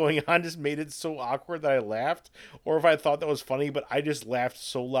what was going on just made it so awkward that I laughed, or if I thought that was funny, but I just laughed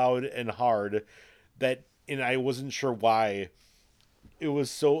so loud and hard that, and I wasn't sure why. It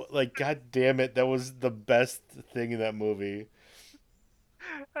was so like, god damn it, that was the best thing in that movie.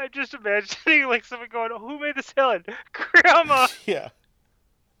 I'm just imagining like someone going, "Who made the salad? Grandma." Yeah,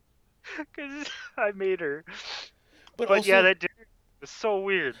 Because I made her. but But also, yeah, that dinner was so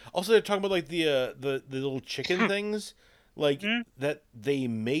weird. also they're talking about like the little chicken things, like that they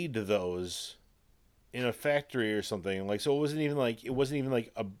made those in a factory or something. Like, so it wasn't even like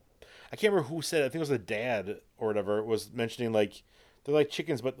a. I can't remember who said it. I think it was the dad or whatever. It was mentioning like they're like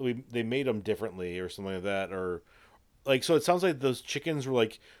chickens, but they made them differently or something like that, or like, so it sounds like those chickens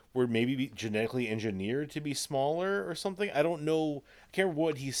were maybe genetically engineered to be smaller or something. I don't know. I can't remember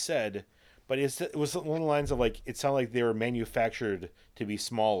what he said, but it was along the lines of like it sounded like they were manufactured to be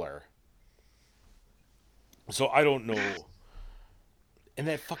smaller. So I don't know. And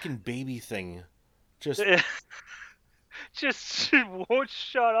that fucking baby thing, just just won't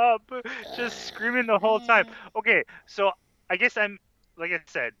shut up, just screaming the whole time. Okay, so I guess I'm like I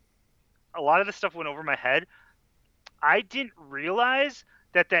said, a lot of the stuff went over my head. I didn't realize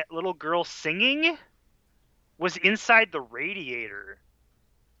that that little girl singing was inside the radiator.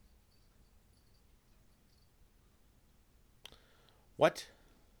 what?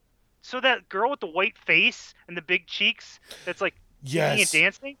 So that girl with the white face and the big cheeks that's like singing and Yes.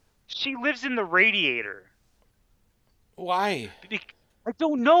 dancing, she lives in the radiator. Why? I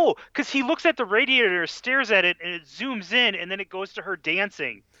don't know, because he looks at the radiator, stares at it, and it zooms in, and then it goes to her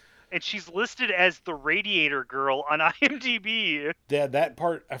dancing. And she's listed as the radiator girl on IMDb. That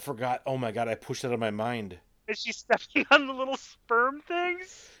part I forgot. Oh my god, I pushed it out of my mind. And she's stepping on the little sperm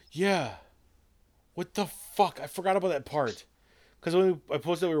things. Yeah. What the fuck? I forgot about that part. Because when I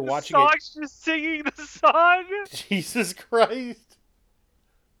posted we were The watching song, she's singing the song. it. Jesus Christ.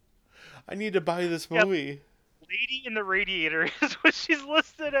 I need to buy this Yep. movie. Lady in the radiator is what she's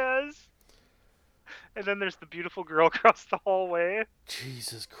listed as. And then there's the beautiful girl across the hallway.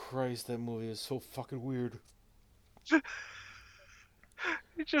 Jesus Christ, that movie is so fucking weird.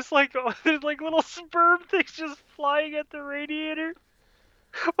 It's just like, oh, there's like little sperm things just flying at the radiator.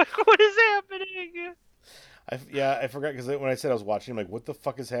 Like, what is happening? I forgot because when I said I was watching, I'm like, what the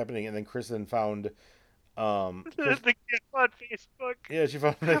fuck is happening? And then Kristen found, The gif on Facebook. yeah, she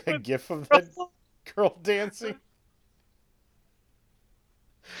found like a gif of that girl dancing.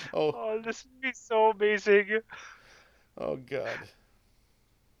 Oh, Oh, this would be so amazing. oh god.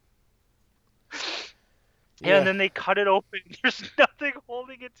 Yeah, and then they cut it open. There's nothing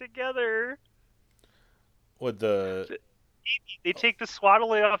holding it together. What the? They take the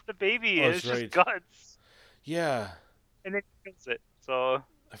swaddling off the baby, Oh, and that's it's just right. guts, Yeah, and it kills it. So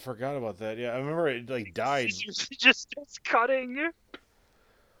I forgot about that. Yeah, I remember it like died. scissors just starts cutting.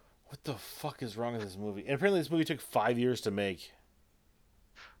 What the fuck is wrong with this movie? And apparently, this movie took 5 years to make.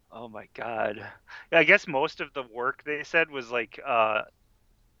 Oh my god. Yeah, I guess most of the work they said was like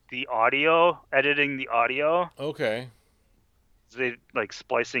the audio, editing the audio. Okay. They like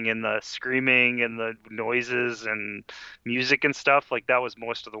splicing in the screaming and the noises and music and stuff. Like that was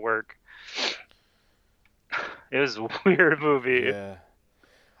most of the work. It was a weird movie. Yeah.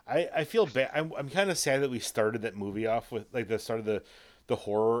 I feel bad. I'm kind of sad that we started that movie off with like the start of the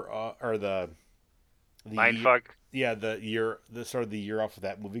horror or the Mindfuck. yeah the start of the year off with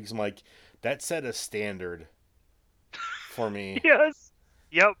that movie because I'm like that set a standard for me. Yes.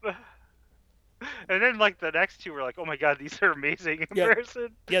 Yep. And then like the next two were like, oh my god, these are amazing in Yeah. comparison.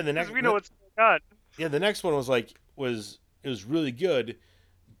 Yeah, the Because next we know what's going on. yeah the next one was it was really good,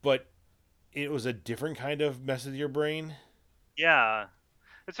 but it was a different kind of mess with your brain. Yeah.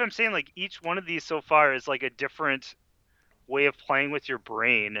 That's what I'm saying. Like each one of these so far is like a different way of playing with your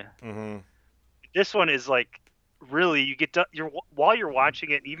brain. Mm-hmm. This one is like really you get done while you're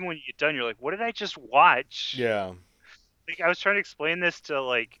watching it, and even when you get done, you're like, what did I just watch? Yeah. Like I was trying to explain this to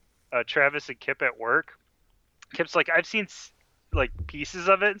like Travis and Kip at work. Kip's like, I've seen like pieces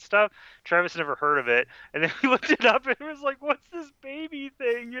of it and stuff. Travis never heard of it, and then we looked it up and it was like, what's this baby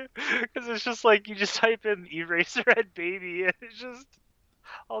thing? Because it's just like you just type in Eraserhead baby and it's just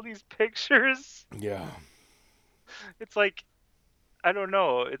all these pictures. Yeah. It's like I don't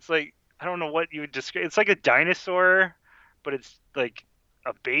know. It's like I don't know what you would describe. It's like a dinosaur, but it's like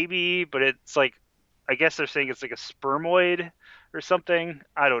a baby, but it's like I guess they're saying it's like a spermoid or something.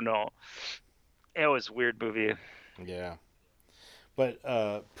 I don't know. It was a weird movie. Yeah. But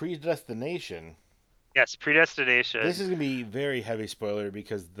Predestination. Yes, Predestination. This is gonna be very heavy spoiler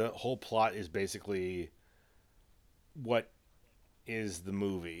because the whole plot is basically what is the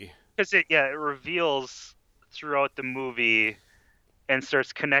movie. Because it reveals throughout the movie and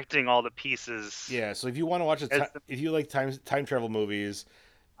starts connecting all the pieces. Yeah, so if you want to watch if you like time travel movies,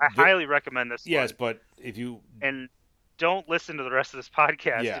 I highly recommend this yes, one. but if you And don't listen to the rest of this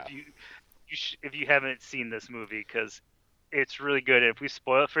podcast Yeah. if you haven't seen this movie because it's really good. And if we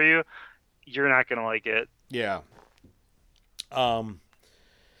spoil it for you, you're not gonna like it. yeah.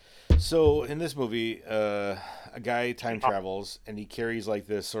 So in this movie, a guy time travels and he carries like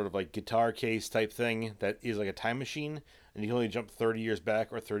this sort of like guitar case type thing that is like a time machine, and he can only jump 30 years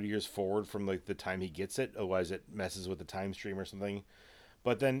back or 30 years forward from like the time he gets it, otherwise it messes with the time stream or something.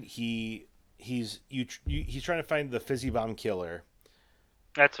 But then he's trying to find the fizzy bomb killer,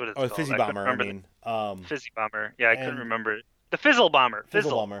 That's what it's Oh, the called. Fizzy I couldn't Bomber. I remember the mean, Fizzy Bomber. Yeah, I couldn't and remember it. The Fizzle Bomber.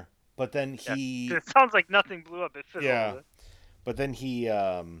 Fizzle Fizzle. Bomber. But then Yeah. 'Cause he, it sounds like nothing blew up. It yeah. fizzled. But then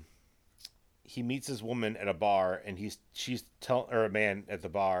he meets this woman at a bar, and she's telling, or a man at the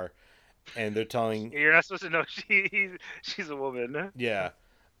bar, and they're telling, You're not supposed to know she's a woman. yeah,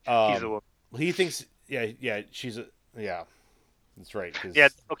 He's a woman. he thinks, yeah, yeah, that's right, Yeah.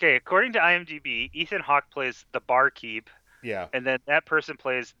 because, Okay. According to IMDb, Ethan Hawke plays the barkeep, yeah, and then that person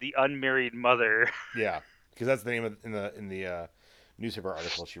plays the unmarried mother. yeah, because that's the name of in the newspaper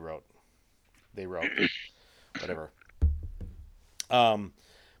article she wrote. They wrote whatever. Um,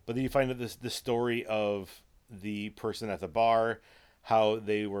 but then you find out the story of the person at the bar, how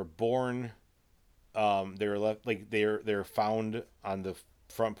they were born. They were left like they're found on the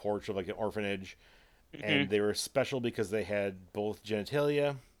front porch of like an orphanage, Hmm. and they were special because they had both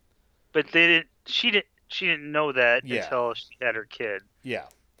genitalia. But they didn't. She didn't. She didn't know that Yeah, until she had her kid. yeah.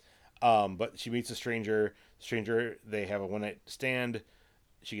 But she meets a stranger. Stranger, they have a one night stand.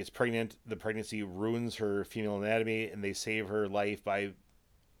 She gets pregnant. The pregnancy ruins her female anatomy, and they save her life by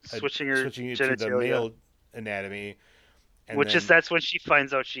Switching her switching it to the genitalia, male anatomy. And which is then, that's when she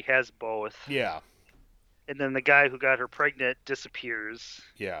finds out she has both. yeah, And then the guy who got her pregnant disappears.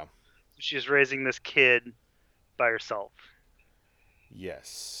 yeah, She's raising this kid by herself.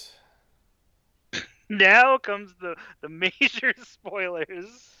 yes, Now comes the major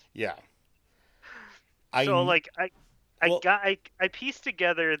spoilers. yeah. So I like well, I pieced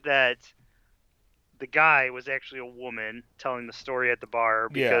together that the guy was actually a woman telling the story at the bar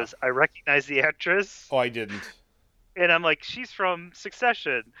yeah. because I recognized the actress Oh, I didn't. and I'm like, she's from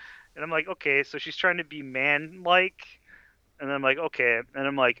Succession. And I'm like, okay, so she's trying to be man like. And I'm like, okay. And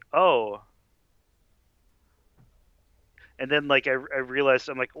I'm like, oh. And then like I realized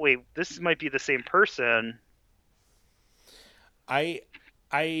I'm like, wait, this might be the same person. I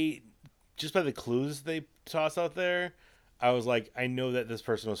I just by the clues they toss out there, I was like, I know that this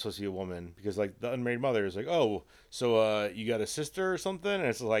person was supposed to be a woman because like the unmarried mother is like, oh, so you got a sister or something, and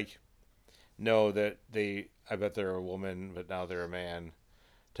it's like, no, that I bet they're a woman, but now they're a man,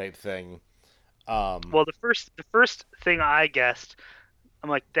 type thing. Um, Well, the first thing I guessed, I'm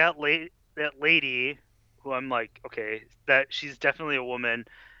like that lady who I'm like, okay, that she's definitely a woman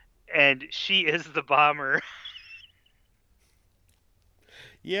and she is the bomber.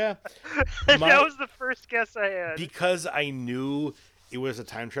 yeah, That my was the first guess I had. because I knew it was a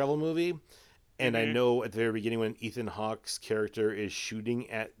time travel movie, and I Hmm. know at the very beginning when Ethan Hawke's character is shooting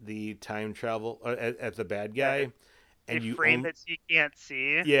at the time travel at the bad Yeah, guy, they and framed it so you can't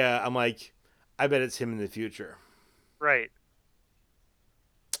see. yeah, I'm like, I bet it's him in the future. Right.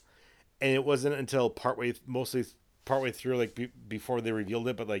 And it wasn't until mostly partway through, like before they revealed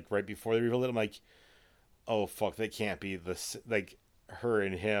it, but like right before they revealed it, I'm like, oh fuck, that can't be this like her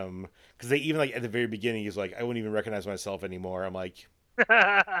and him, because they even like at the very beginning he's like, I wouldn't even recognize myself anymore. I'm like, all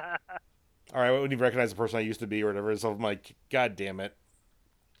right, I wouldn't even recognize the person I used to be or whatever. So I'm like, god damn it.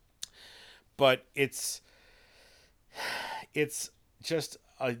 But it's just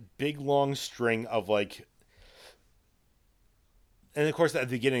a big long string of like, and of course at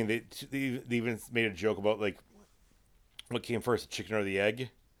the beginning they even made a joke about like what came first, the chicken or the egg,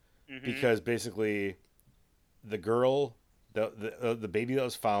 Hmm. because basically the girl, the baby that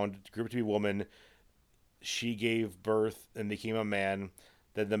was found, grew up to be a woman. She gave birth and became a man.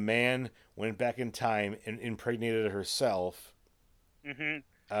 Then the man went back in time and impregnated herself. Hmm.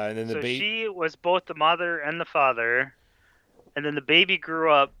 And then the So baby, she was both the mother and the father, and then the baby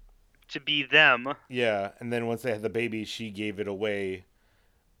grew up to be them. yeah. And then once they had the baby, she gave it away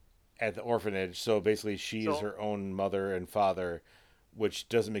at the orphanage. So basically, she is So her own mother and father, which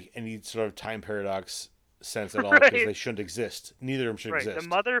doesn't make any sort of time paradox sense at all because right, they shouldn't exist. Neither of them should right. The exist.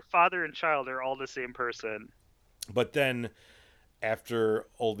 mother, father, and child are all the same person. But then after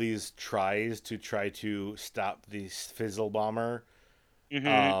all these try to stop the Fizzle bomber,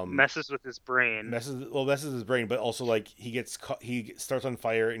 Hmm. um, Messes with his brain. messes his brain, but also like he starts on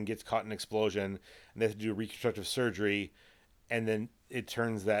fire and gets caught in an explosion, and they have to do reconstructive surgery, and then it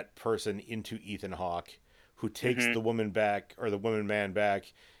turns that person into Ethan Hawke, who takes Hmm. the woman back or the woman man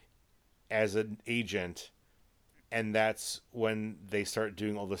back as an agent, and that's when they start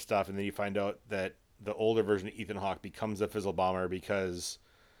doing all this stuff, and then you find out that the older version of Ethan Hawke becomes a Fizzle bomber because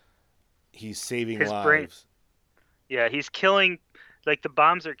he's saving His brain. lives. Yeah, he's killing. Like the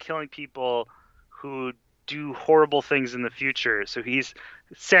bombs are killing people who do horrible things in the future. So he's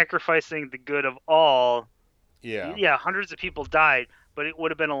sacrificing the good of all. Yeah, Yeah, hundreds of people died, but it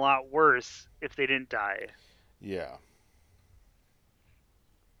would have been a lot worse if they didn't die. yeah,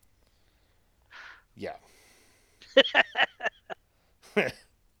 yeah.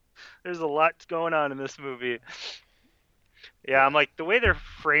 There's a lot going on in this movie. Yeah, I'm like the way they're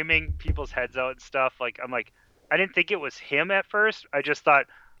framing people's heads out and stuff. Like I'm like, I didn't think it was him at first. I just thought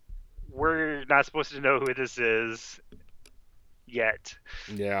we're not supposed to know who this is yet,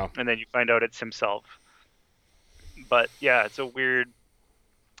 Yeah. and then you find out it's himself. But yeah, it's a weird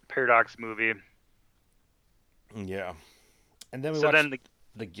paradox movie. Yeah. And then we So watched then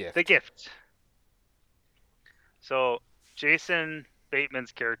The Gift. the gift. So Jason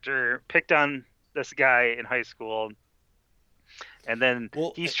Bateman's character picked on this guy in high school, and then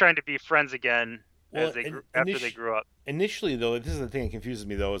Well, he's trying to be friends again well, after they grew up. initially though, this is the thing that confuses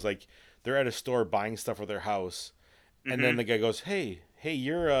me though, is like they're at a store buying stuff for their house, and then the guy goes, "Hey,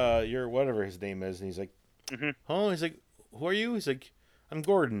 you're whatever his name is," and he's like, "Huh?" He's like, "Who are you?" He's like, "I'm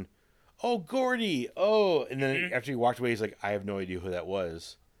Gordon." "Oh, Gordy. Oh," and then after he walked away, he's like, "I have no idea who that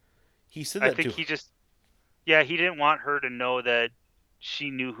was." He said that I think he just, yeah, he didn't want her to know that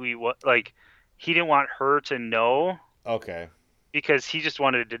she knew who he was. Like, he didn't want her to know Okay. because he just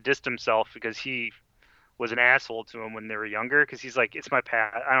wanted to distance himself because he was an asshole to him when they were younger. Because he's like, it's my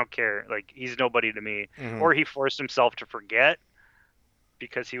past. I don't care. Like, he's nobody to me. Or he forced himself to forget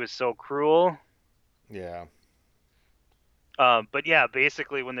because he was so cruel. Yeah. But yeah,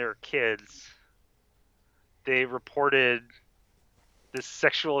 basically, when they were kids, they reported this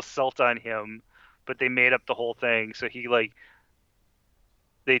sexual assault on him, but they made up the whole thing. So he like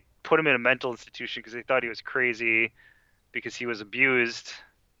they put him in a mental institution because they thought he was crazy because he was abused,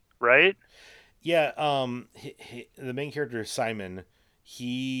 right? Yeah. The main character Simon,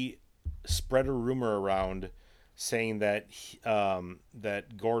 he spread a rumor around saying that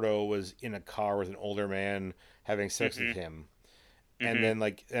that Gordo was in a car with an older man having sex with him, and then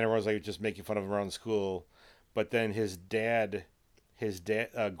like and everyone was like just making fun of him around school, but then his dad,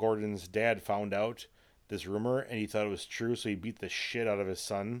 Gordon's dad, found out this rumor and he thought it was true, so he beat the shit out of his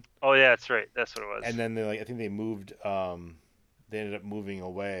son. Oh yeah, that's right. That's what it was. And then they I think they moved. They ended up moving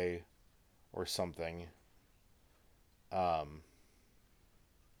away, or something. I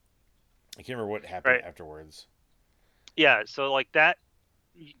can't remember what happened afterwards. Yeah, so like that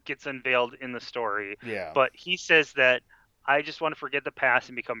gets unveiled in the story. Yeah. But he says that I just want to forget the past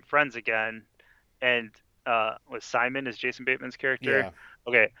and become friends again. And was Simon is Jason Bateman's character? Yeah.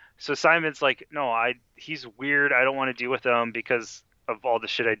 Okay, so Simon's like, no, he's weird. I don't want to deal with him because of all the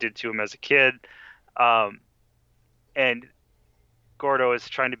shit I did to him as a kid. And Gordo is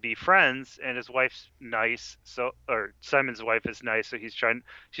trying to be friends, and his wife's nice. So, or Simon's wife is nice, so she's trying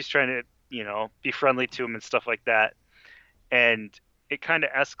to, be friendly to him and stuff like that. And it kind of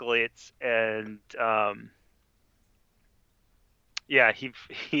escalates, and yeah, he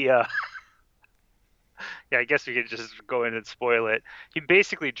yeah, I guess we could just go in and spoil it. He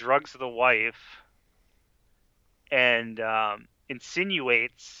basically drugs the wife and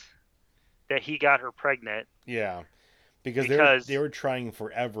insinuates that he got her pregnant. Yeah, because they were trying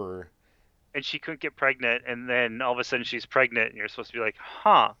forever, and she couldn't get pregnant, and then all of a sudden she's pregnant, and you're supposed to be like,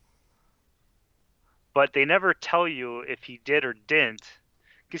 huh? But they never tell you if he did or didn't,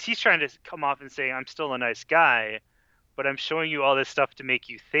 because he's trying to come off and say, I'm still a nice guy, but I'm showing you all this stuff to make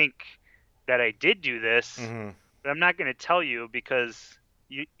you think that I did do this, but I'm not going to tell you because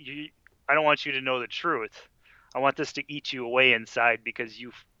I don't want you to know the truth. I want this to eat you away inside because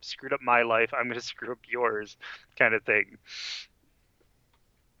you screwed up my life. I'm going to screw up yours, kind of thing.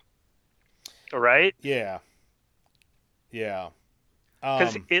 All right? Yeah. Yeah.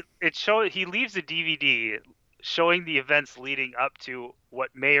 Because it shows he leaves a DVD showing the events leading up to what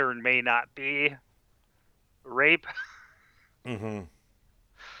may or may not be rape. Whoa.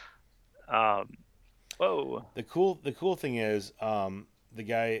 The cool thing is, the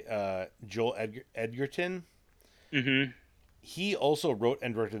guy Joel Edgerton. He also wrote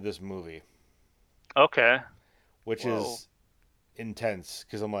and directed this movie. Okay. Which is intense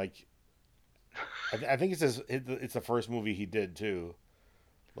because I'm like, I think it's the first movie he did too,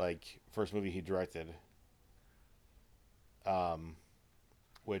 like first movie he directed.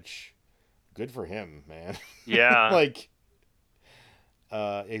 Which, good for him, man. Yeah. Like,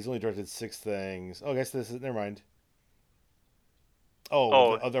 he's only directed 6 things. Oh, I guess this is never mind.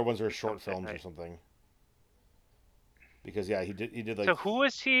 Oh, the other ones are short films or something. Because yeah, he did like. So who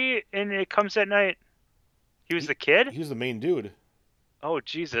was he in It Comes at Night? He was the kid? He was the main dude. Oh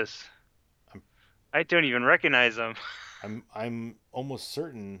Jesus. I don't even recognize him. I'm almost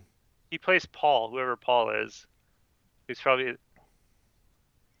certain he plays Paul, whoever Paul is. He's probably.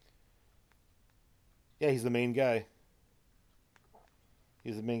 Yeah, he's the main guy.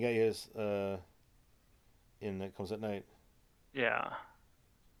 He's the main guy. He is in It Comes at Night. Yeah.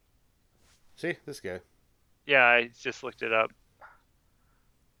 See this guy. Yeah, I just looked it up.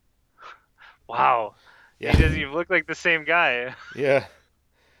 Wow. He Yeah, doesn't even look like the same guy. yeah.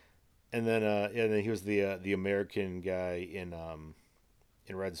 And then yeah, then he was the American guy in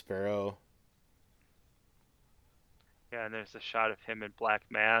Red Sparrow. Yeah, and there's a shot of him in Black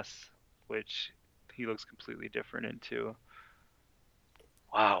Mass, which he looks completely different in too.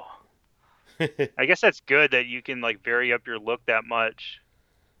 Wow. I guess that's good that you can like vary up your look that much.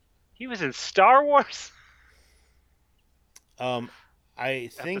 He was in Star Wars um, I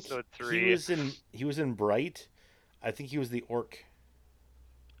think episode 3. he was in Bright. I think he was the orc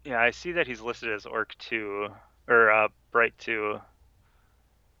Yeah, I see that he's listed as Orc 2 or Bright 2.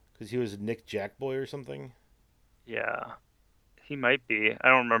 because he was Nick Jackboy or something. Yeah. He might be. I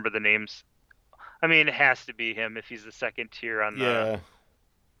don't remember the names. I mean, it has to be him if he's the second tier on the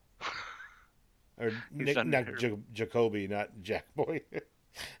Yeah, or he's Nick, on not Jacoby, not Jackboy.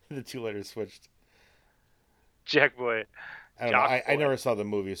 The two letters switched. Jack Boy. I don't know. Jock I Boy. never saw the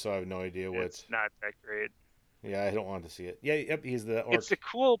movie, so I have no idea what. It's not that great. Yeah, I don't want to see it. Yeah, yep, he's the orc. It's a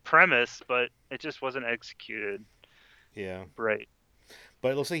cool premise, but it just wasn't executed Yeah, right.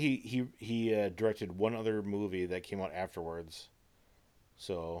 but it looks like he directed one other movie that came out afterwards.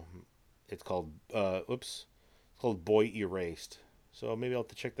 So it's called it's called Boy Erased. So maybe I'll have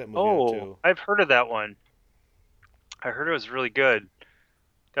to check that movie out Oh, too. I've heard of that one. I heard it was really good.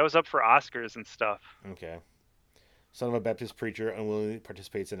 That was up for Oscars and stuff. Okay. Son of a Baptist preacher unwillingly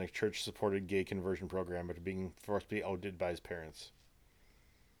participates in a church-supported gay conversion program after being forced to be outdid by his parents.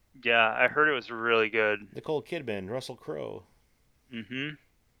 Yeah, I heard it was really good. Nicole Kidman, Russell Crowe. Mm-hmm.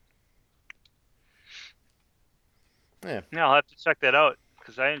 Yeah, Yeah, I'll have to check that out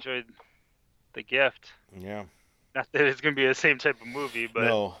because I enjoyed The Gift. yeah. Not that it's gonna be the same type of movie, but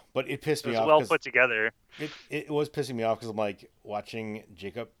No, but it pissed it me was off well because put together. it was pissing me off because I'm like watching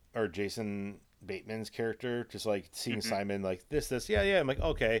Jacob or Jason Bateman's character, just like seeing Mhm. Simon like this, yeah. I'm like,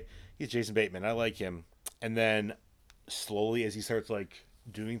 okay, he's Jason Bateman, I like him. And then slowly as he starts like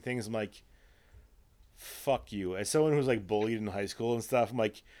doing things, I'm like, fuck you. As someone who's like bullied in high school and stuff, I'm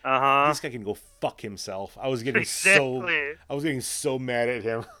like, Uh-huh. this guy can go fuck himself. I was getting so Exactly. I was getting so mad at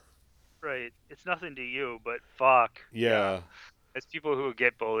him. Right. It's nothing to you, but fuck. Yeah, As people who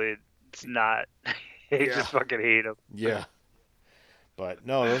get bullied, it's not. They Yeah. just fucking hate them. yeah. But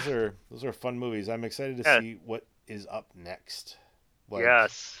no, those are fun movies. I'm excited to Yeah. see what is up next. Like,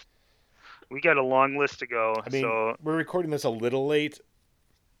 Yes. We got a long list to go. I mean, so we're recording this a little late,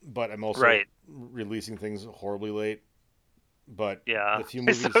 but I'm also Right. releasing things horribly late. But yeah. the few So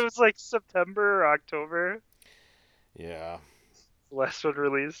movies, it was like September or October. yeah, The last one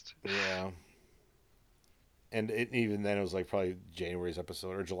released. yeah. And even then, it was like probably January's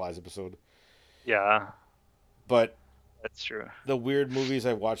episode or July's episode. Yeah, But that's true. the weird movies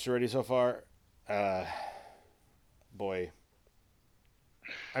I've watched already so far, boy.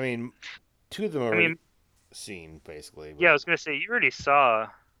 I mean, two of them are I mean, seen basically. yeah, I was gonna say you already saw.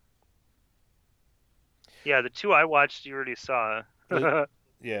 Yeah, the two I watched, you already saw. Well,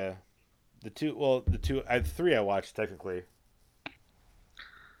 yeah. The two, I have three I watched technically.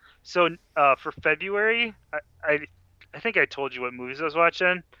 So for February, I think I told you what movies I was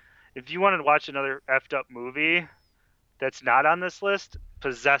watching. If you wanted to watch another effed up movie that's not on this list,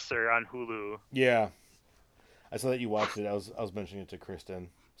 Possessor on Hulu. Yeah, I saw that you watched it. I was mentioning it to Kristen.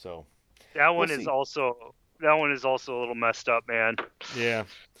 So That one We'll is see. also a little messed up, man. yeah,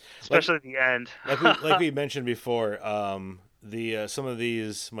 Especially at the end. like we mentioned before, the some of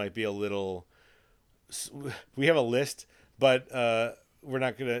these might be a little. We have a list, but we're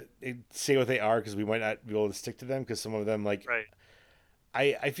not gonna say what they are because we might not be able to stick to them because some of them like Right.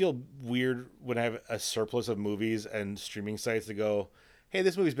 I feel weird when I have a surplus of movies and streaming sites to go, hey,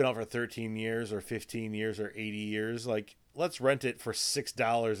 this movie's been out for 13 years or 15 years or 80 years. Like, let's rent it for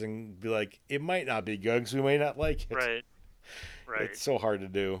 $6 and be like, it might not be good because we may not like it. Right. Right. It's so hard to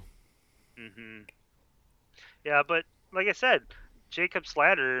do. hmm Yeah, but like I said, Jacob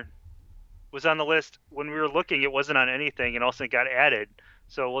Slatter was on the list when we were looking. It wasn't on anything, and also got added.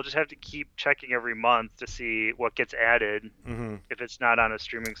 So we'll just have to keep checking every month to see what gets added Mm-hmm. if it's not on a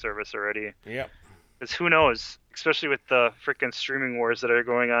streaming service already. Yep. Because who knows? Especially with the freaking streaming wars that are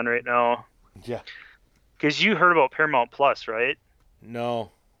going on right now. Yeah. Because you heard about Paramount Plus, right?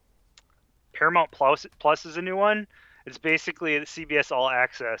 No. Paramount Plus is a new one. It's basically the CBS All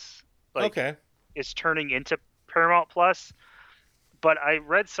Access. Like, Okay. it's turning into Paramount Plus. But I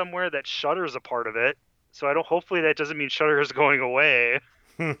read somewhere that Shudder is a part of it. So I don't. Hopefully that doesn't mean Shudder is going away,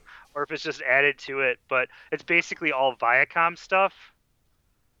 Hmm. or if it's just added to it. But it's basically all Viacom stuff.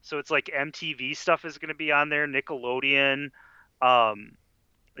 So it's like MTV stuff is going to be on there, Nickelodeon,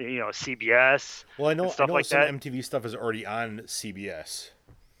 CBS. Well, I know Stuff like some that. MTV stuff is already on CBS.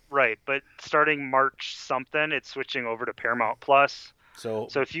 Right, but starting March something, it's switching over to Paramount Plus. So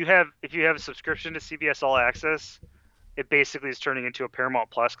if you have a subscription to CBS All Access, it basically is turning into a Paramount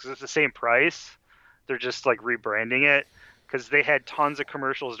Plus because it's the same price. They're just like rebranding it because they had tons of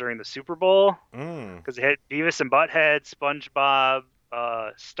commercials during the Super Bowl because they had Beavis and Butthead, SpongeBob,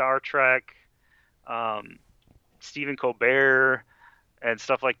 Star Trek, Stephen Colbert, and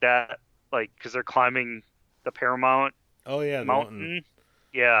stuff like that. Like because they're climbing the Paramount mountain.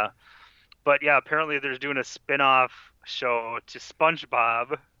 Yeah, but yeah, apparently they're doing a spin-off show to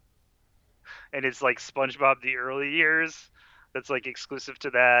SpongeBob, and it's like SpongeBob the early years. That's like exclusive to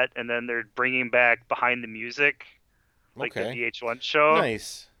that, and then they're bringing back Behind the Music, like the VH1 show.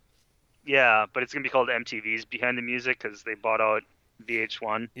 Nice. Yeah, but it's gonna be called MTV's Behind the Music because they bought out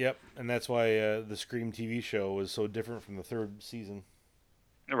VH1. Yep, and that's why the Scream TV show was so different from the third season.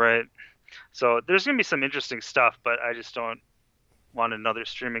 Right. So there's gonna be some interesting stuff, but I just don't want another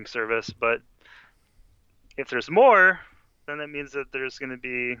streaming service. But if there's more, then that means that there's going to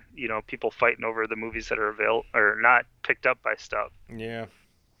be, people fighting over the movies that are available or not picked up by stuff. Yeah.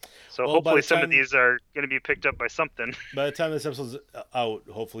 So hopefully some of these are going to be picked up by something. By the time this episode's out,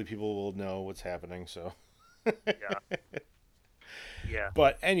 hopefully people will know what's happening. So. Yeah. Yeah.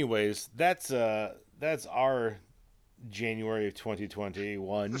 But anyways, that's our January of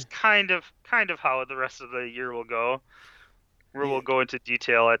 2021. This is kind of how the rest of the year will go. We'll go into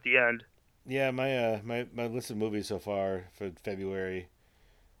detail at the end. Yeah, my list of movies so far for February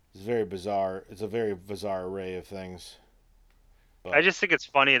is very bizarre. It's a very bizarre array of things. But I just think it's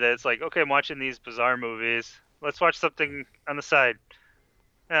funny that it's like, okay, I'm watching these bizarre movies. Let's watch something on the side.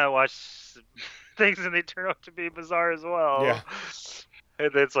 Yeah, watch things and they turn out to be bizarre as well. Yeah.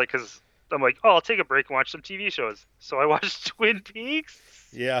 And it's like, because I'm like, oh, I'll take a break and watch some TV shows. So I watched Twin Peaks.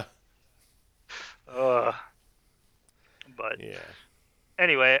 Yeah. But yeah.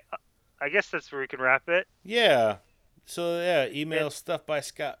 Anyway, I guess that's where we can wrap it. Yeah. So, yeah, email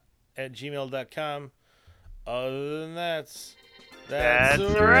stuffbyscott@gmail.com. Other than that's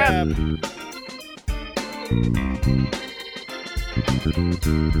a wrap.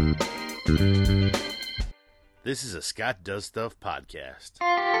 This is a Scott Does Stuff podcast.